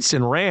 Saints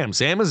and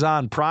Rams.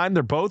 Amazon Prime,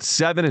 they're both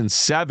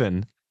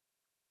 7-7.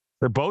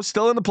 They're both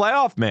still in the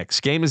playoff mix.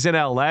 Game is in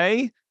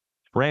L.A.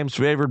 Rams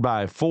favored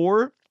by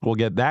 4. We'll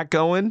get that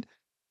going.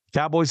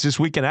 Cowboys this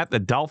weekend at the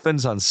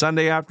Dolphins on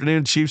Sunday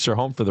afternoon. Chiefs are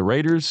home for the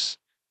Raiders.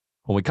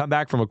 When we come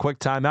back from a quick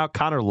timeout,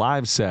 Connor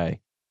Livesay.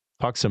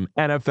 Talk some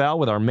NFL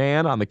with our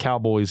man on the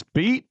Cowboys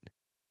beat.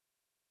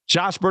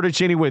 Josh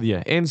Bertuccini with you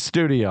in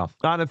studio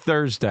on a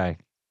Thursday.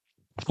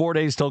 4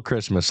 days till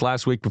Christmas.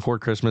 Last week before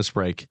Christmas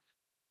break.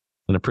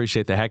 And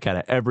appreciate the heck out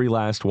of every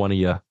last one of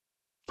you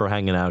for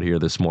hanging out here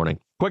this morning.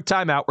 Quick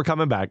timeout. We're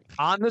coming back.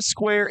 On the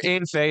Square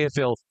in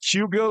Fayetteville,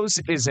 Hugo's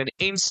is an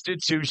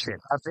institution.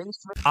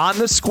 On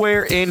the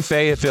Square in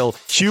Fayetteville,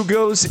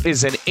 Hugo's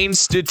is an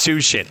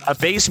institution. A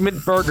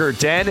basement burger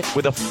den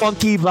with a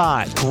funky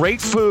vibe. Great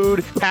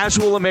food,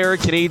 casual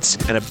American eats,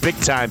 and a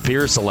big-time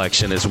beer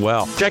selection as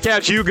well. Check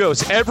out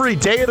Hugo's every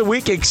day of the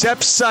week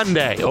except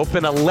Sunday.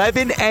 Open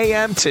 11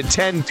 a.m. to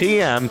 10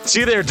 p.m.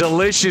 See their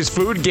delicious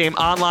food game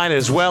online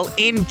as well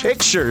in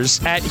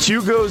pictures at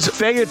Hugo's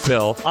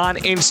Fayetteville on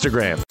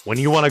Instagram. When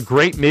you want a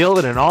great meal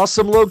at an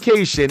awesome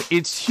location,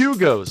 it's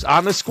Hugo's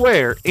on the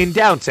Square in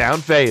downtown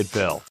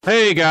Fayetteville.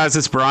 Hey guys,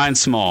 it's Brian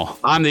Small.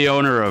 I'm the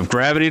owner of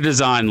Gravity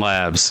Design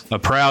Labs, a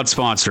proud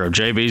sponsor of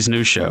JB's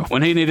new show.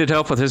 When he needed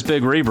help with his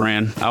big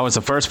rebrand, I was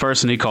the first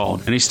person he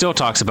called, and he still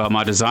talks about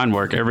my design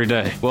work every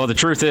day. Well, the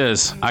truth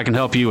is, I can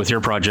help you with your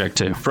project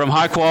too. From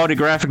high-quality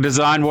graphic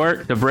design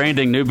work to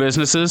branding new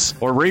businesses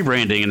or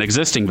rebranding an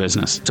existing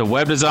business to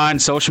web design,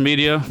 social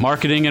media,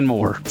 marketing, and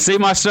more. See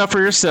my stuff for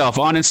yourself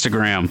on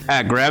Instagram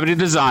at Gravity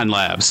Design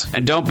Labs.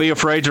 And don't be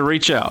afraid to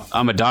reach out.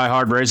 I'm a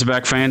diehard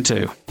Razorback fan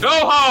too. Go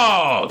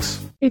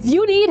Hogs! If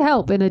you need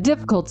help in a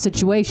difficult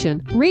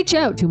situation, reach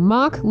out to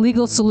Mock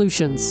Legal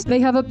Solutions. They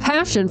have a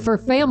passion for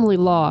family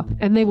law,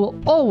 and they will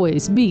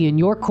always be in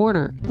your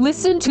corner.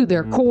 Listen to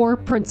their core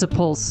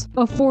principles: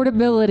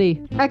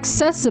 affordability,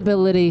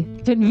 accessibility,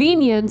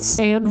 convenience,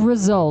 and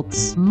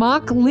results.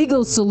 Mock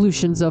Legal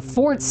Solutions of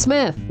Fort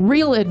Smith.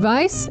 Real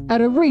advice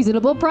at a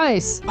reasonable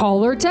price.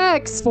 Call or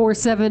text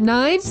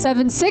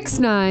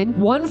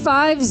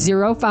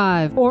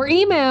 479-769-1505 or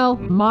email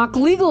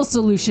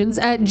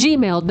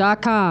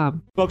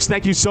mocklegalsolutions@gmail.com. Folks,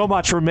 thank you so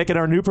much for making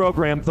our new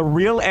program, The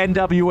Real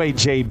NWA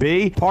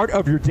JB, part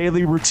of your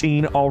daily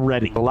routine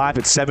already. Live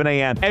at 7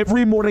 a.m.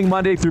 every morning,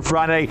 Monday through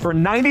Friday, for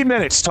 90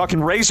 minutes, talking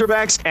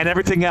Razorbacks and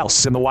everything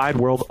else in the wide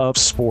world of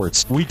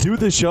sports. We do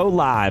the show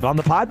live on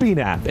the Podbean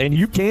app, and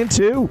you can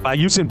too by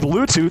using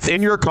Bluetooth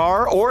in your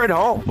car or at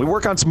home. We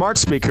work on smart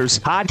speakers.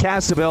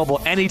 Podcast available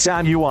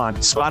anytime you want.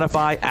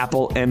 Spotify,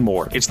 Apple, and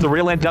more. It's The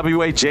Real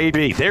NWA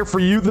JB. There for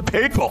you, the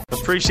people.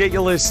 Appreciate you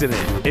listening.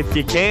 If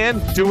you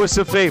can, do us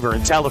a favor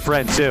and tell a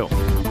friend too.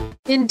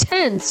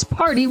 Intense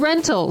Party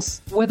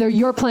Rentals. Whether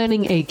you're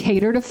planning a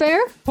catered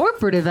affair,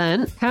 corporate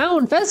event,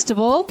 town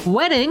festival,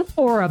 wedding,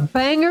 or a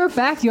banger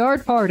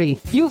backyard party,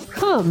 you've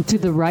come to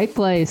the right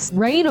place.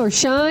 Rain or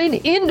shine,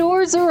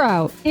 indoors or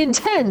out,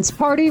 Intense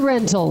Party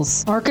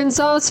Rentals,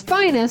 Arkansas's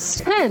finest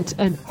tent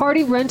and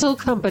party rental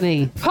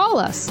company. Call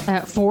us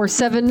at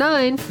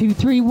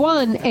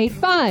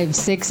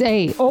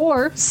 479-231-8568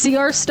 or see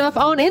our stuff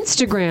on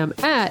Instagram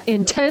at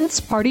Intense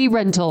Party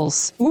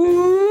Rentals.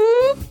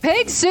 Ooh,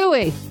 Pig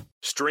Suey.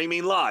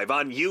 Streaming live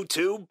on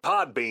YouTube,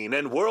 Podbean,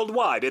 and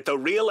worldwide at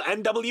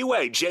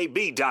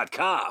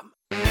therealnwajb.com.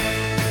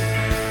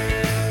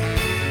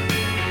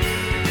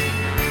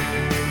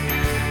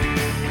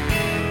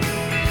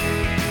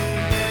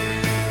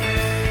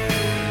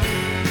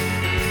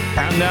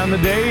 Counting down the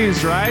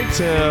days, right,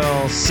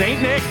 till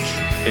St. Nick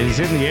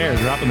is in the air,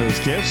 dropping those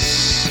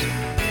gifts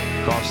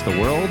across the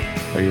world.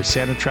 Are you a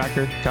Santa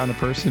tracker kind of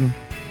person?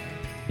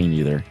 Me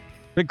neither.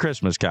 Big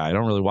Christmas guy. I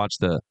don't really watch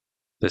the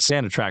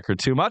Santa tracker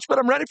too much, but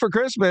I'm ready for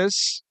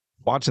Christmas.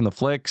 Watching the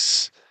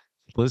flicks,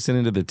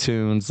 listening to the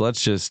tunes. Let's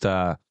shut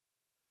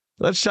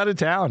it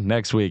down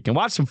next week and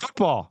watch some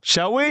football,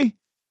 shall we?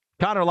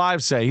 Connor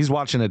Live say he's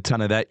watching a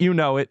ton of that. You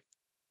know it.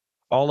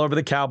 All over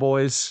the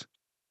Cowboys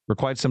for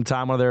quite some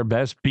time. One of their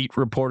best beat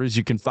reporters.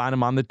 You can find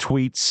him on the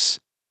tweets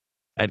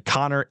at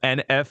Connor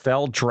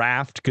NFL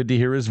Draft. Good to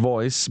hear his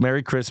voice.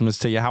 Merry Christmas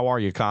to you. How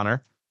are you,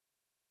 Connor?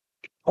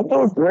 I'm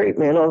doing great,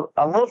 man.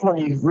 I love when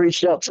you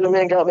reached out to me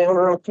and got me on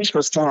around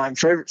Christmas time.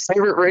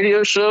 Favorite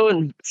radio show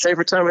and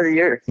favorite time of the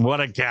year. What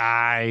a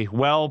guy.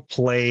 Well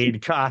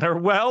played, Connor.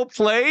 Well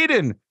played.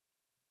 And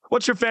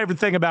what's your favorite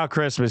thing about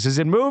Christmas? Is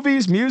it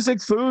movies,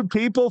 music, food,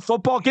 people,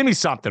 football? Give me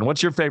something.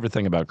 What's your favorite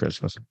thing about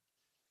Christmas?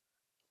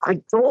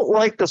 I don't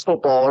like the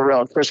football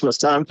around Christmas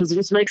time because it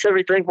just makes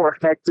everything more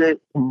hectic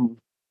and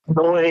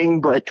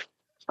annoying, but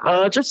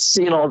just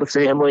seeing all the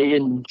family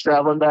and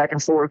traveling back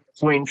and forth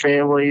between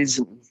families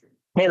and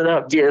handing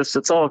out gifts.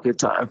 It's all a good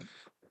time.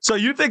 So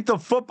you think the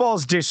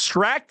football's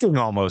distracting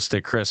almost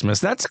at Christmas?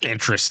 That's an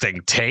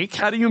interesting take.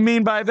 How do you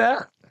mean by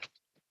that?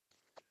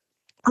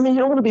 I mean, you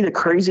don't want to be the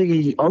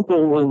crazy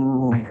uncle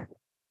and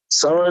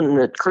son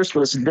at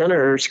Christmas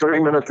dinner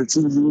screaming at the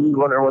TV,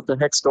 wondering what the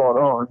heck's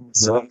going on.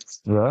 So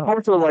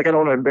I feel like I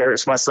don't want to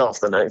embarrass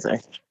myself than anything.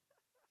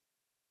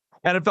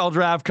 NFL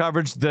Draft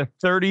coverage, the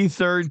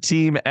 33rd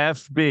Team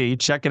FB.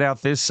 Checking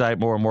out this site,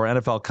 more and more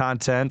NFL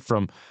content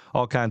from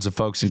all kinds of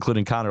folks,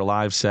 including Connor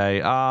Live say,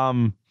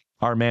 our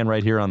man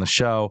right here on the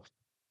show.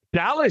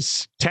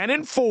 Dallas,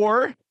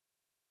 10-4.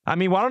 I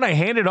mean, why don't I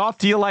hand it off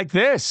to you like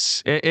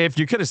this? If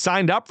you could have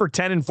signed up for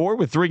 10-4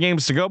 with 3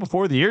 games to go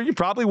before the year, you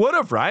probably would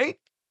have, right?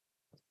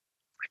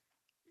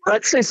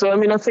 I'd say so. I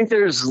mean, I think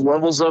there's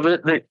levels of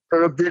it that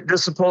are a bit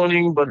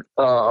disappointing, but,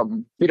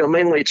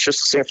 mainly it's just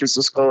the San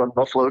Francisco and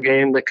Buffalo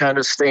game that kind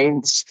of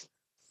stains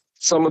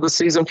some of the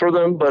season for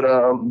them. But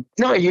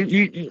no,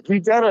 you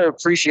gotta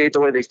appreciate the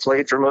way they've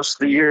played for most of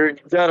the year. You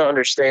gotta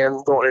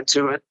understand going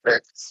into it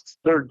that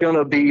they're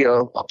gonna be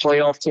a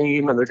playoff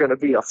team and they're gonna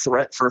be a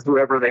threat for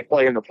whoever they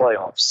play in the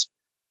playoffs.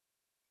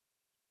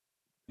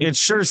 It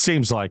sure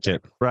seems like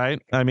it,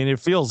 right? I mean, it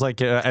feels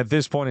like at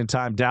this point in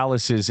time,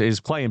 Dallas is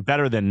playing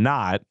better than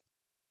not.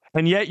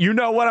 And yet, you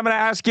know what I'm going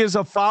to ask you as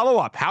a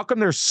follow-up. How come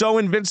they're so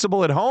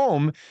invincible at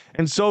home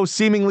and so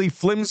seemingly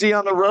flimsy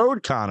on the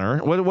road, Connor?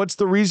 What's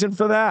the reason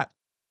for that?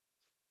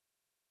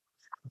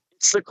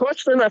 It's the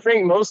question I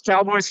think most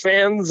Cowboys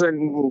fans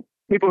and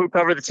people who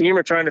cover the team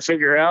are trying to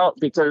figure out,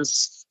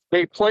 because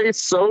they play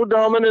so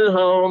dominant at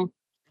home,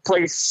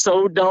 play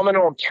so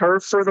dominant on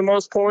turf for the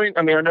most point.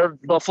 I mean, I know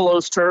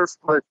Buffalo's turf,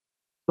 but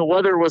the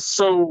weather was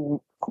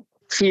so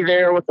key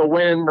there with the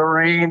wind, the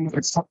rain.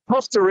 It's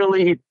tough to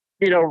really,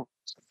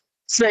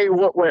 say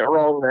what went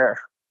wrong there.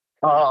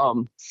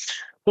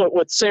 But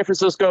with San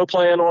Francisco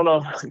playing on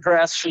a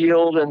grass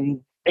field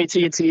and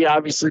AT&T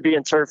obviously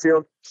being turf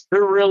field,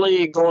 they're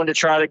really going to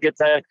try to get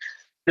that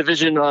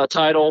division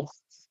title.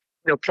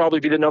 Probably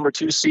be the number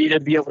 2 seed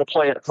and be able to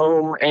play at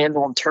home and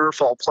on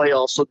turf all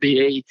playoffs would be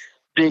a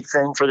big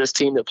thing for this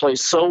team that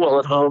plays so well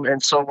at home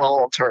and so well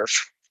on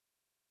turf.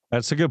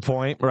 That's a good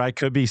point, right?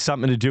 Could be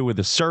something to do with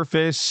the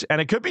surface,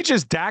 and it could be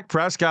just Dak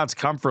Prescott's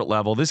comfort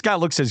level. This guy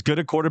looks as good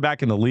a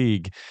quarterback in the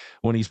league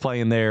when he's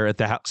playing there at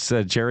the house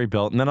that Jerry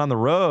built. And then on the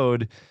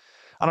road,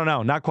 I don't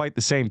know, not quite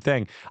the same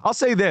thing. I'll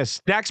say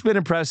this, Dak's been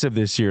impressive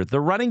this year.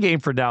 The running game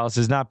for Dallas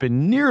has not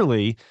been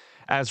nearly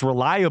as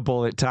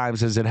reliable at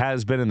times as it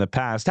has been in the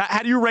past.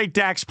 How do you rate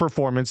Dak's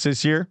performance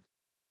this year?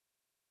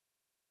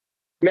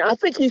 I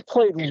think he's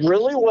played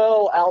really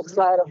well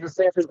outside of the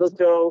San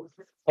Francisco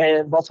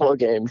and Buffalo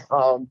game.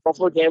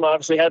 Buffalo game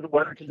obviously had the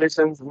weather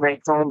conditions and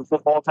made throwing the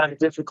football kind of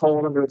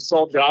difficult. And we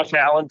saw Josh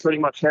Allen pretty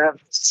much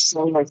have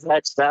some of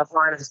that staff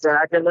line as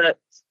Dak in that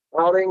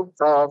outing.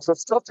 So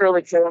stuff to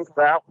really kill him for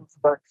that one.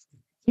 But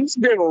he's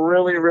been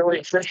really, really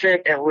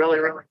efficient and really,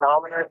 really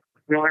dominant,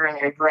 really, really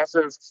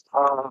aggressive,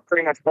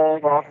 pretty much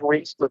balling off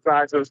weeks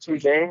besides those 2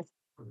 games.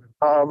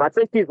 I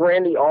think he's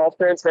ran the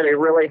offense at a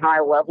really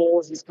high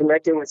level. He's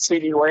connecting with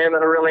CeeDee Lamb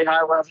at a really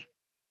high level.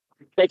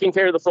 Taking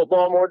care of the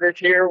football more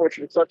this year, which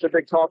was such a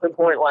big talking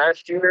point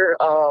last year.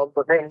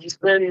 But man, he's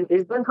been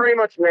pretty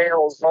much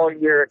nails all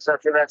year,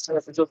 except for that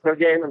San Francisco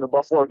game and the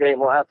Buffalo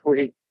game last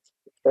week,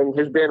 and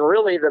has been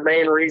really the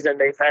main reason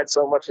they've had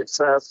so much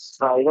success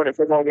winning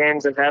football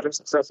games and having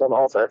success on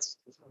offense.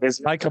 Is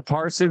Micah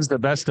Parsons the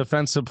best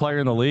defensive player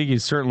in the league?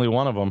 He's certainly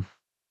one of them.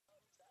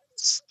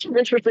 It's an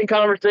interesting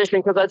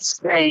conversation because I'd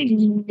say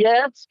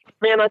yes.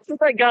 Man, I think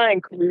that guy in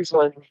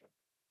Cleveland,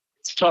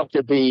 it's tough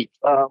to beat.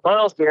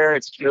 Myles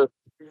Garrett's just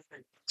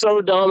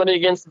so dominant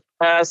against the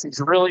pass. He's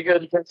really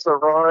good against the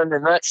run,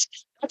 and that's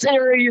an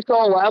area you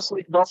saw last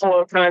week.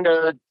 Buffalo kind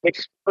of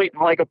exploiting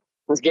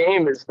Micah's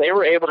game is they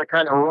were able to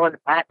kind of run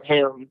at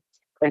him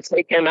and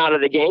take him out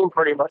of the game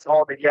pretty much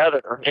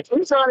altogether. If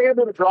he's not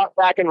able to drop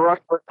back and rush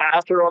for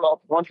passer on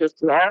a bunch of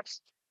snaps,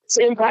 its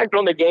impact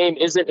on the game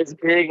isn't as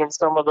big in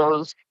some of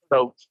those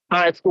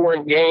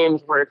high-scoring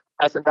games where it's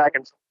passing back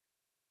and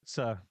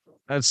forth.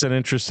 That's an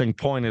interesting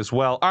point as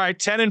well. All right,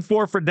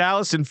 10-4 for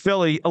Dallas and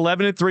Philly,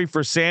 11-3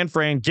 for San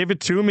Fran. Give it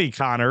to me,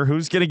 Connor.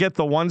 Who's going to get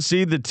the 1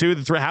 seed, the 2,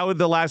 the 3? How are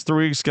the last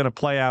 3 weeks going to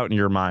play out in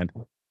your mind?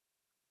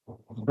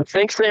 I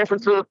think San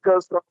Francisco's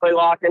going to play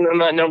locking in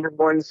that number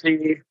 1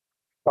 seed.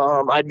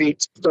 I'd be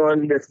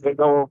stunned if they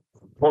don't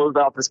close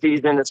out the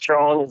season as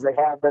strong as they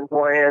have been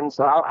playing.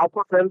 So I'll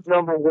put them to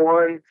number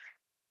 1.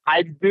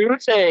 I do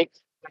think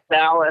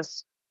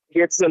Dallas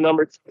gets the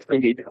number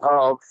 2 seed.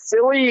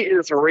 Philly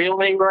is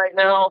reeling right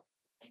now.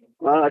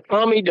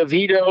 Tommy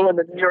DeVito and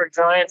the New York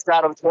Giants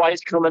got him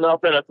twice coming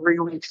up in a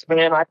 3-week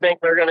span. I think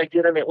they're going to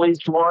get him at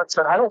least once,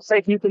 and I don't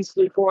think you can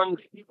sleep on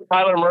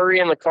Kyler Murray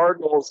and the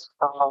Cardinals.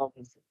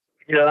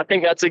 I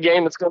think that's a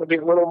game that's going to be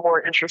a little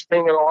more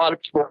interesting than a lot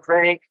of people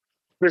think.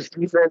 This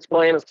defense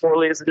playing as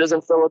poorly as it is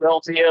in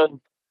Philadelphia, and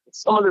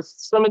some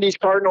of these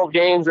Cardinals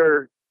games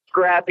are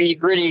scrappy,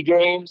 gritty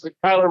games.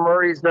 Kyler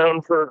Murray's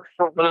known for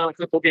something on a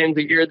couple games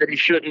a year that he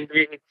shouldn't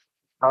be.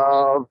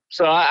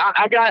 So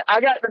I got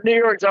the New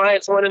York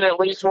Giants winning at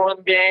least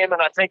 1 game,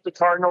 and I think the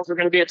Cardinals are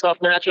going to be a tough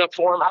matchup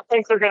for them. I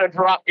think they're going to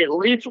drop at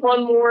least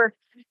 1 more,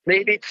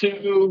 maybe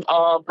 2.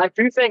 I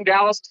do think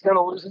Dallas is going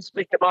to lose and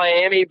speak to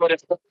Miami, but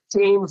if the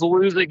teams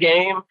lose a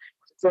game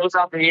to close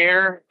out the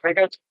year, they're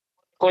going to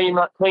clean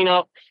up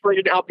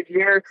the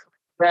year,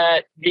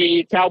 that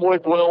the Cowboys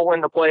will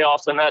win the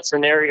playoffs in that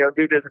scenario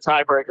due to the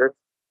tiebreaker.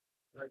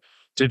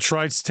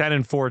 Detroit's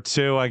 10-4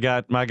 too. I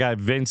got my guy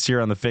Vince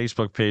here on the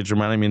Facebook page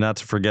reminding me not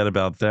to forget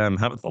about them.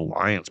 How about the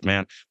Lions,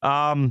 man?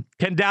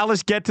 Can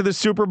Dallas get to the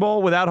Super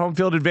Bowl without home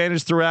field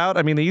advantage throughout?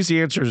 I mean, the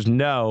easy answer is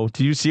no.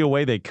 Do you see a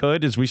way they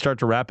could as we start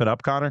to wrap it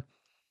up, Connor?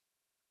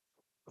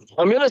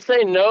 I'm going to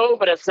say no,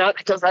 but it's not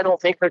because I don't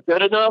think they're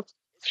good enough.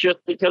 It's just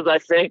because I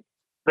think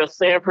the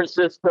San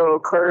Francisco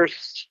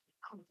curse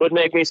would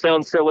make me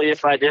sound silly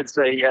if I did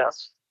say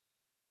yes.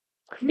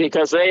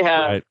 Because they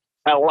have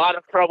a lot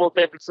of trouble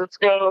with San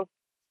Francisco.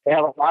 They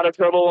have a lot of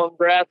trouble on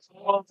grass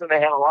fields, and they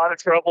have a lot of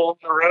trouble on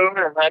the road,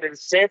 and that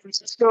is San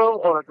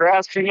Francisco on a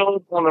grass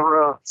field on the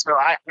road. So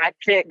I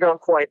can't go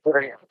quite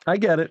there yet. I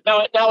get it.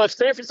 Now if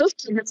San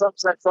Francisco gets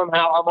upset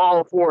somehow, I'm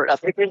all for it. I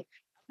think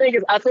they're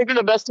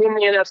the best team in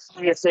the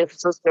NFC if San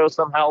Francisco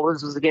somehow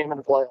loses the game in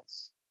the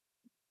playoffs.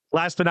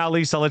 Last but not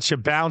least, I'll let you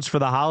bounce for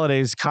the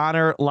holidays.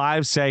 Connor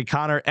Live say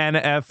Connor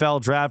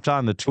NFL Draft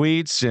on the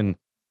tweets, and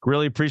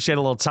really appreciate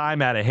a little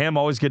time out of him.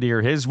 Always good to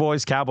hear his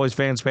voice. Cowboys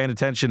fans paying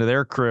attention to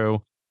their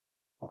crew.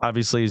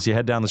 Obviously, as you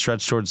head down the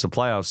stretch towards the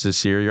playoffs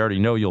this year, you already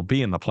know you'll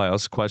be in the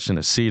playoffs. Question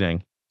is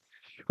seeding.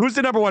 Who's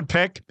the number one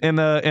pick in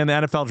the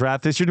NFL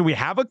draft this year? Do we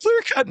have a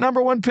clear-cut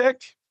number one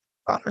pick,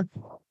 Connor?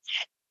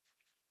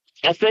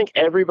 I think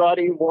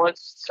everybody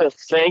wants to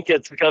think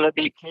it's going to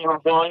be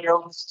Caleb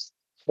Williams,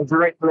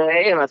 Drake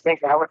May, and I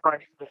think I would probably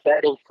be the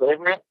betting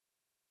favorite.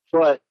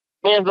 But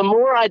man, the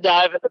more I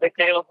dive into the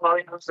Caleb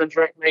Williams and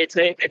Drake May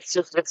tape, it's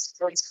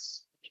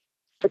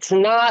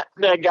not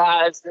the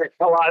guys that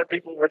a lot of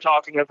people were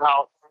talking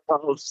about,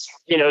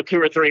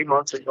 2 or 3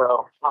 months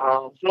ago.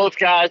 Both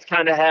guys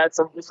kind of had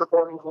some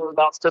disappointing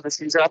quarterbacks to the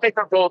season. I think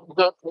they're both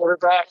good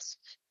quarterbacks.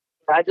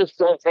 I just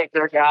don't think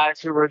they're guys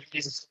who are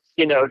just,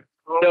 you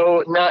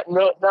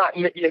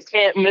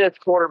can't miss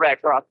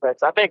quarterback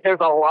prospects. I think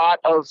there's a lot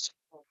of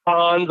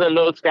cons in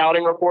those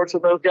scouting reports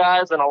of those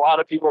guys, and a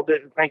lot of people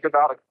didn't think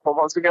about a couple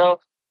months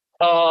ago.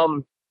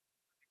 To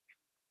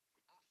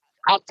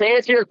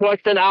answer your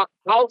question,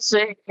 I'll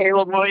say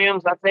Caleb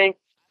Williams. I think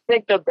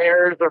the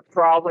Bears are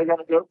probably going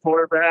to go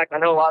quarterback. I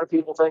know a lot of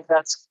people think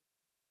that's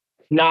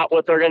not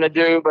what they're going to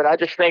do, but I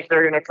just think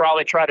they're going to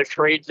probably try to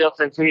trade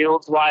Justin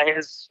Fields while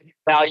his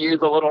value is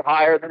a little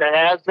higher than it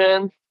has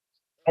been,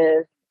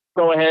 and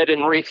go ahead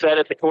and reset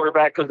at the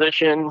quarterback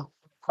position,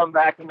 come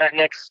back in that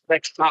next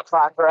top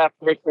 5 draft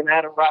pick and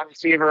add a wide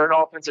receiver and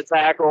offensive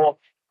tackle,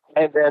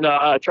 and then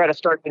try to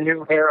start the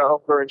new era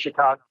over in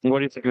Chicago. What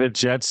do you think the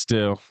Jets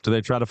do? Do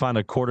they try to find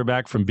a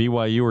quarterback from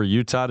BYU or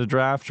Utah to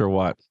draft, or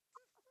what?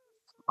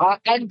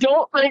 I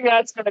don't think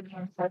that's going to be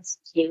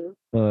offensive.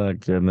 Oh,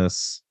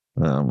 goodness.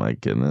 Oh, my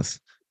goodness.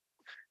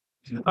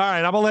 All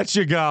right, I'm going to let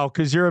you go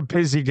because you're a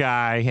busy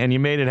guy, and you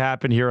made it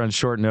happen here on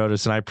short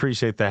notice, and I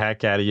appreciate the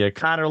heck out of you.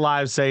 Connor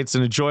Live say it's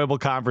an enjoyable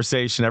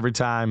conversation every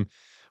time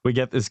we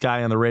get this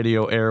guy on the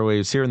radio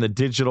airwaves here in the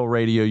digital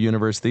radio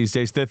universe these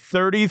days. The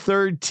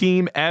 33rd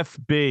Team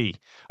FB.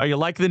 Are you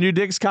liking the new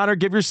digs, Connor?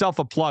 Give yourself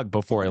a plug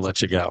before I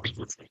let you go.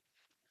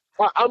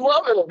 I'm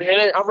loving it,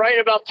 man. I'm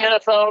writing about the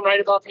NFL. I'm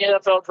writing about the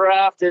NFL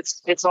draft.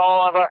 It's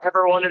all I've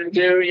ever wanted to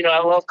do. I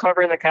love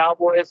covering the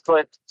Cowboys,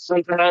 but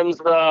sometimes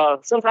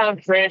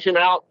branching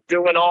out,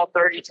 doing all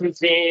 32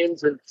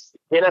 teams, and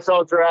the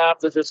NFL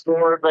draft is just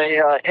more of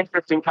a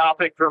interesting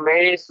topic for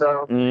me.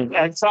 So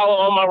I follow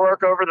all my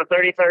work over the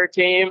 33rd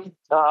Team.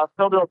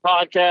 Still do a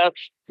podcast.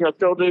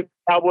 Still do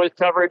Cowboys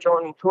coverage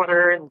on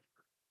Twitter and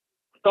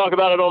talk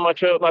about it on my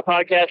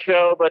podcast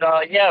show. But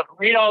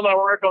read all my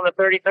work on the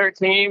 33rd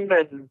Team,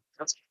 and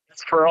that's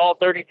for all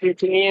 32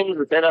 teams.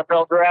 It's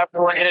NFL draft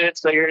related,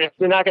 so you're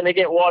not going to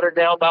get watered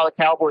down by the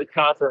Cowboys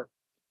content.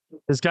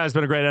 This guy's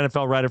been a great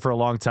NFL writer for a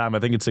long time. I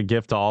think it's a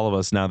gift to all of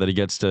us now that he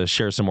gets to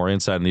share some more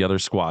insight in the other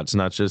squads,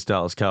 not just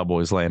Dallas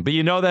Cowboys land. But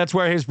that's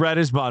where his bread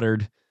is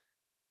buttered.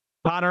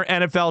 Connor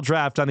NFL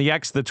Draft on the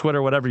X, the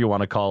Twitter, whatever you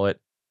want to call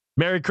it.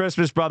 Merry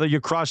Christmas, brother. You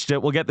crushed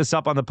it. We'll get this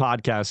up on the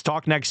podcast.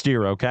 Talk next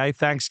year, okay?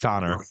 Thanks,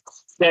 Connor.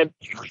 Yeah,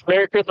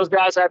 Merry Christmas,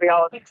 guys. Happy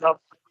holidays.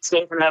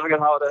 Stay for having a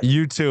good holiday.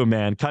 You too,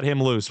 man. Cut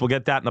him loose. We'll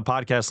get that in the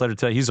podcast later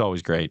today. He's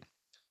always great.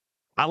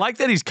 I like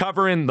that he's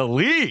covering the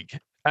league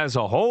as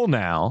a whole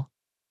now.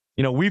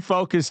 We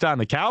focused on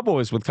the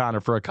Cowboys with Connor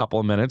for a couple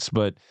of minutes,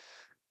 but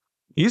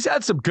he's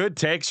had some good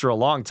takes for a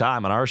long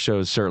time on our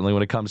shows, certainly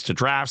when it comes to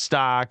draft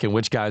stock and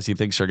which guys he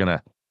thinks are going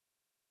to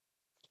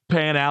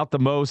pan out the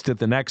most at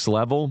the next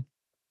level.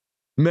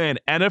 Man,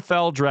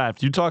 NFL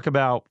draft, you talk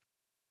about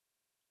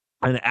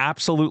an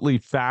absolutely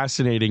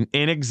fascinating,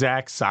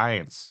 inexact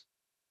science.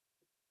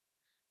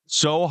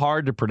 So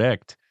hard to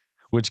predict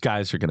which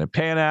guys are going to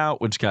pan out,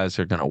 which guys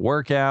are going to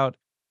work out,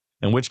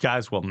 and which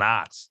guys will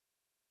not.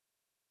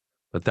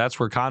 But that's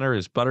where Connor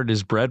has buttered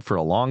his bread for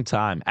a long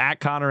time. At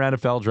Connor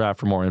NFL Draft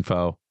for more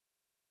info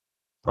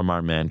from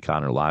our man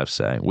Connor Live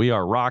say. We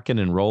are rocking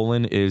and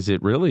rolling. Is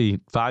it really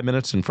 5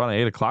 minutes in front of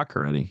 8 o'clock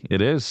already? It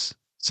is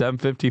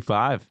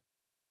 7:55.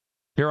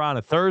 Here on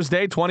a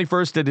Thursday,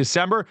 21st of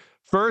December,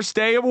 first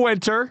day of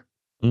winter.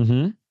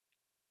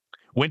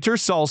 Winter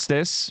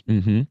solstice.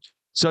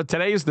 So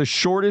today is the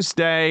shortest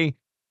day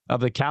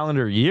of the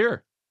calendar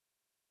year.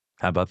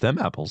 How about them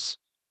apples?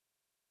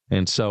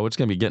 And so it's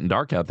going to be getting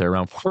dark out there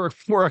around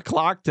 4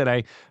 o'clock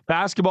today.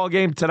 Basketball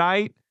game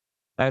tonight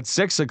at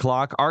 6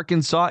 o'clock.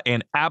 Arkansas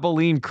and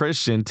Abilene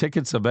Christian.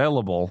 Tickets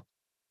available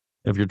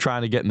if you're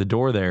trying to get in the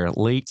door there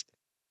late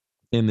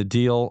in the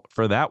deal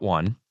for that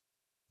one.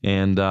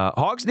 And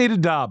Hogs need a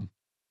dub.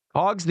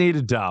 Hogs need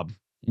a dub.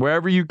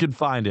 Wherever you can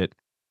find it,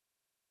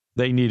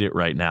 they need it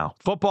right now.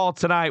 Football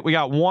tonight. We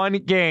got one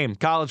game,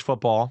 college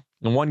football,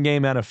 and one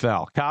game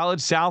NFL. College,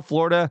 South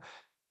Florida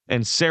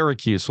and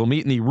Syracuse will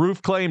meet in the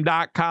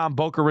roofclaim.com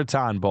Boca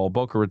Raton Bowl.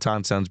 Boca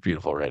Raton sounds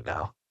beautiful right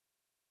now.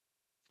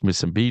 With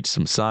some beach,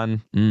 some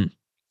sun.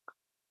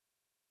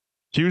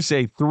 Cuse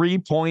a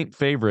 3-point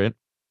favorite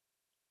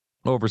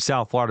over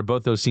South Florida.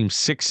 Both those teams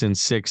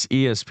 6-6.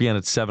 ESPN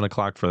at 7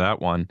 o'clock for that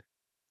one.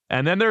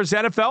 And then there's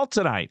NFL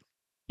tonight.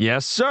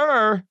 Yes,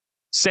 sir.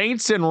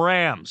 Saints and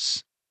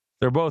Rams.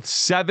 They're both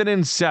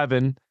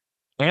 7-7.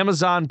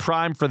 Amazon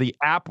Prime for the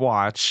app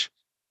watch.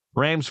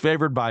 Rams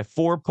favored by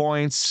 4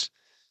 points.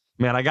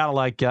 Man, I gotta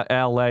like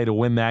LA to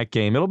win that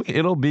game.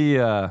 It'll be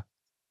a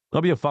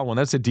fun one.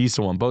 That's a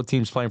decent one. Both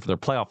teams playing for their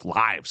playoff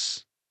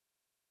lives.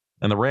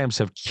 And the Rams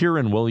have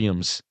Kieran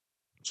Williams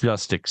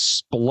just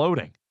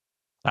exploding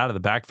out of the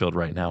backfield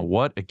right now.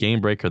 What a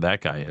game breaker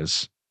that guy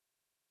is.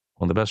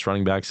 One of the best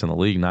running backs in the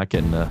league, not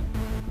getting the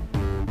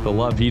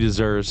love he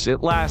deserves.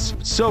 It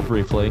lasts so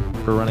briefly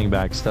for running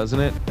backs, doesn't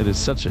it? It is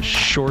such a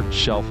short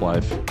shelf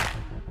life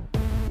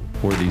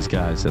for these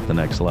guys at the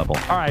next level.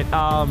 All right,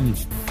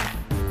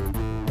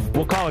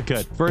 we'll call it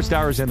good. First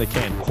hour's in the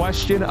can.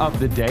 Question of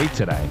the day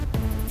today.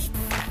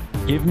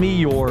 Give me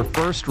your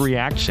first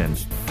reaction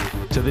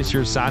to this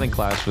year's signing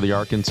class for the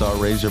Arkansas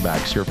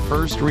Razorbacks. Your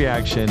first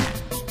reaction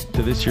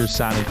to this year's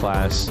signing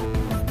class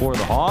for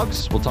the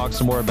Hogs. We'll talk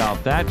some more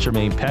about that.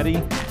 Jermaine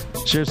Petty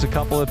shares a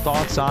couple of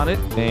thoughts on it,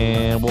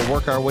 and we'll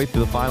work our way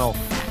through the final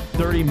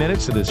 30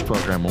 minutes of this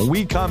program. When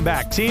we come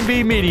back, Team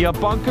B Media,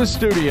 Bunker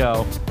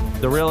Studio,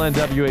 the Real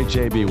NWA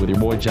JB with your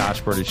boy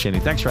Josh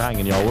Bertuccini. Thanks for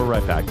hanging, y'all. We're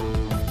right back.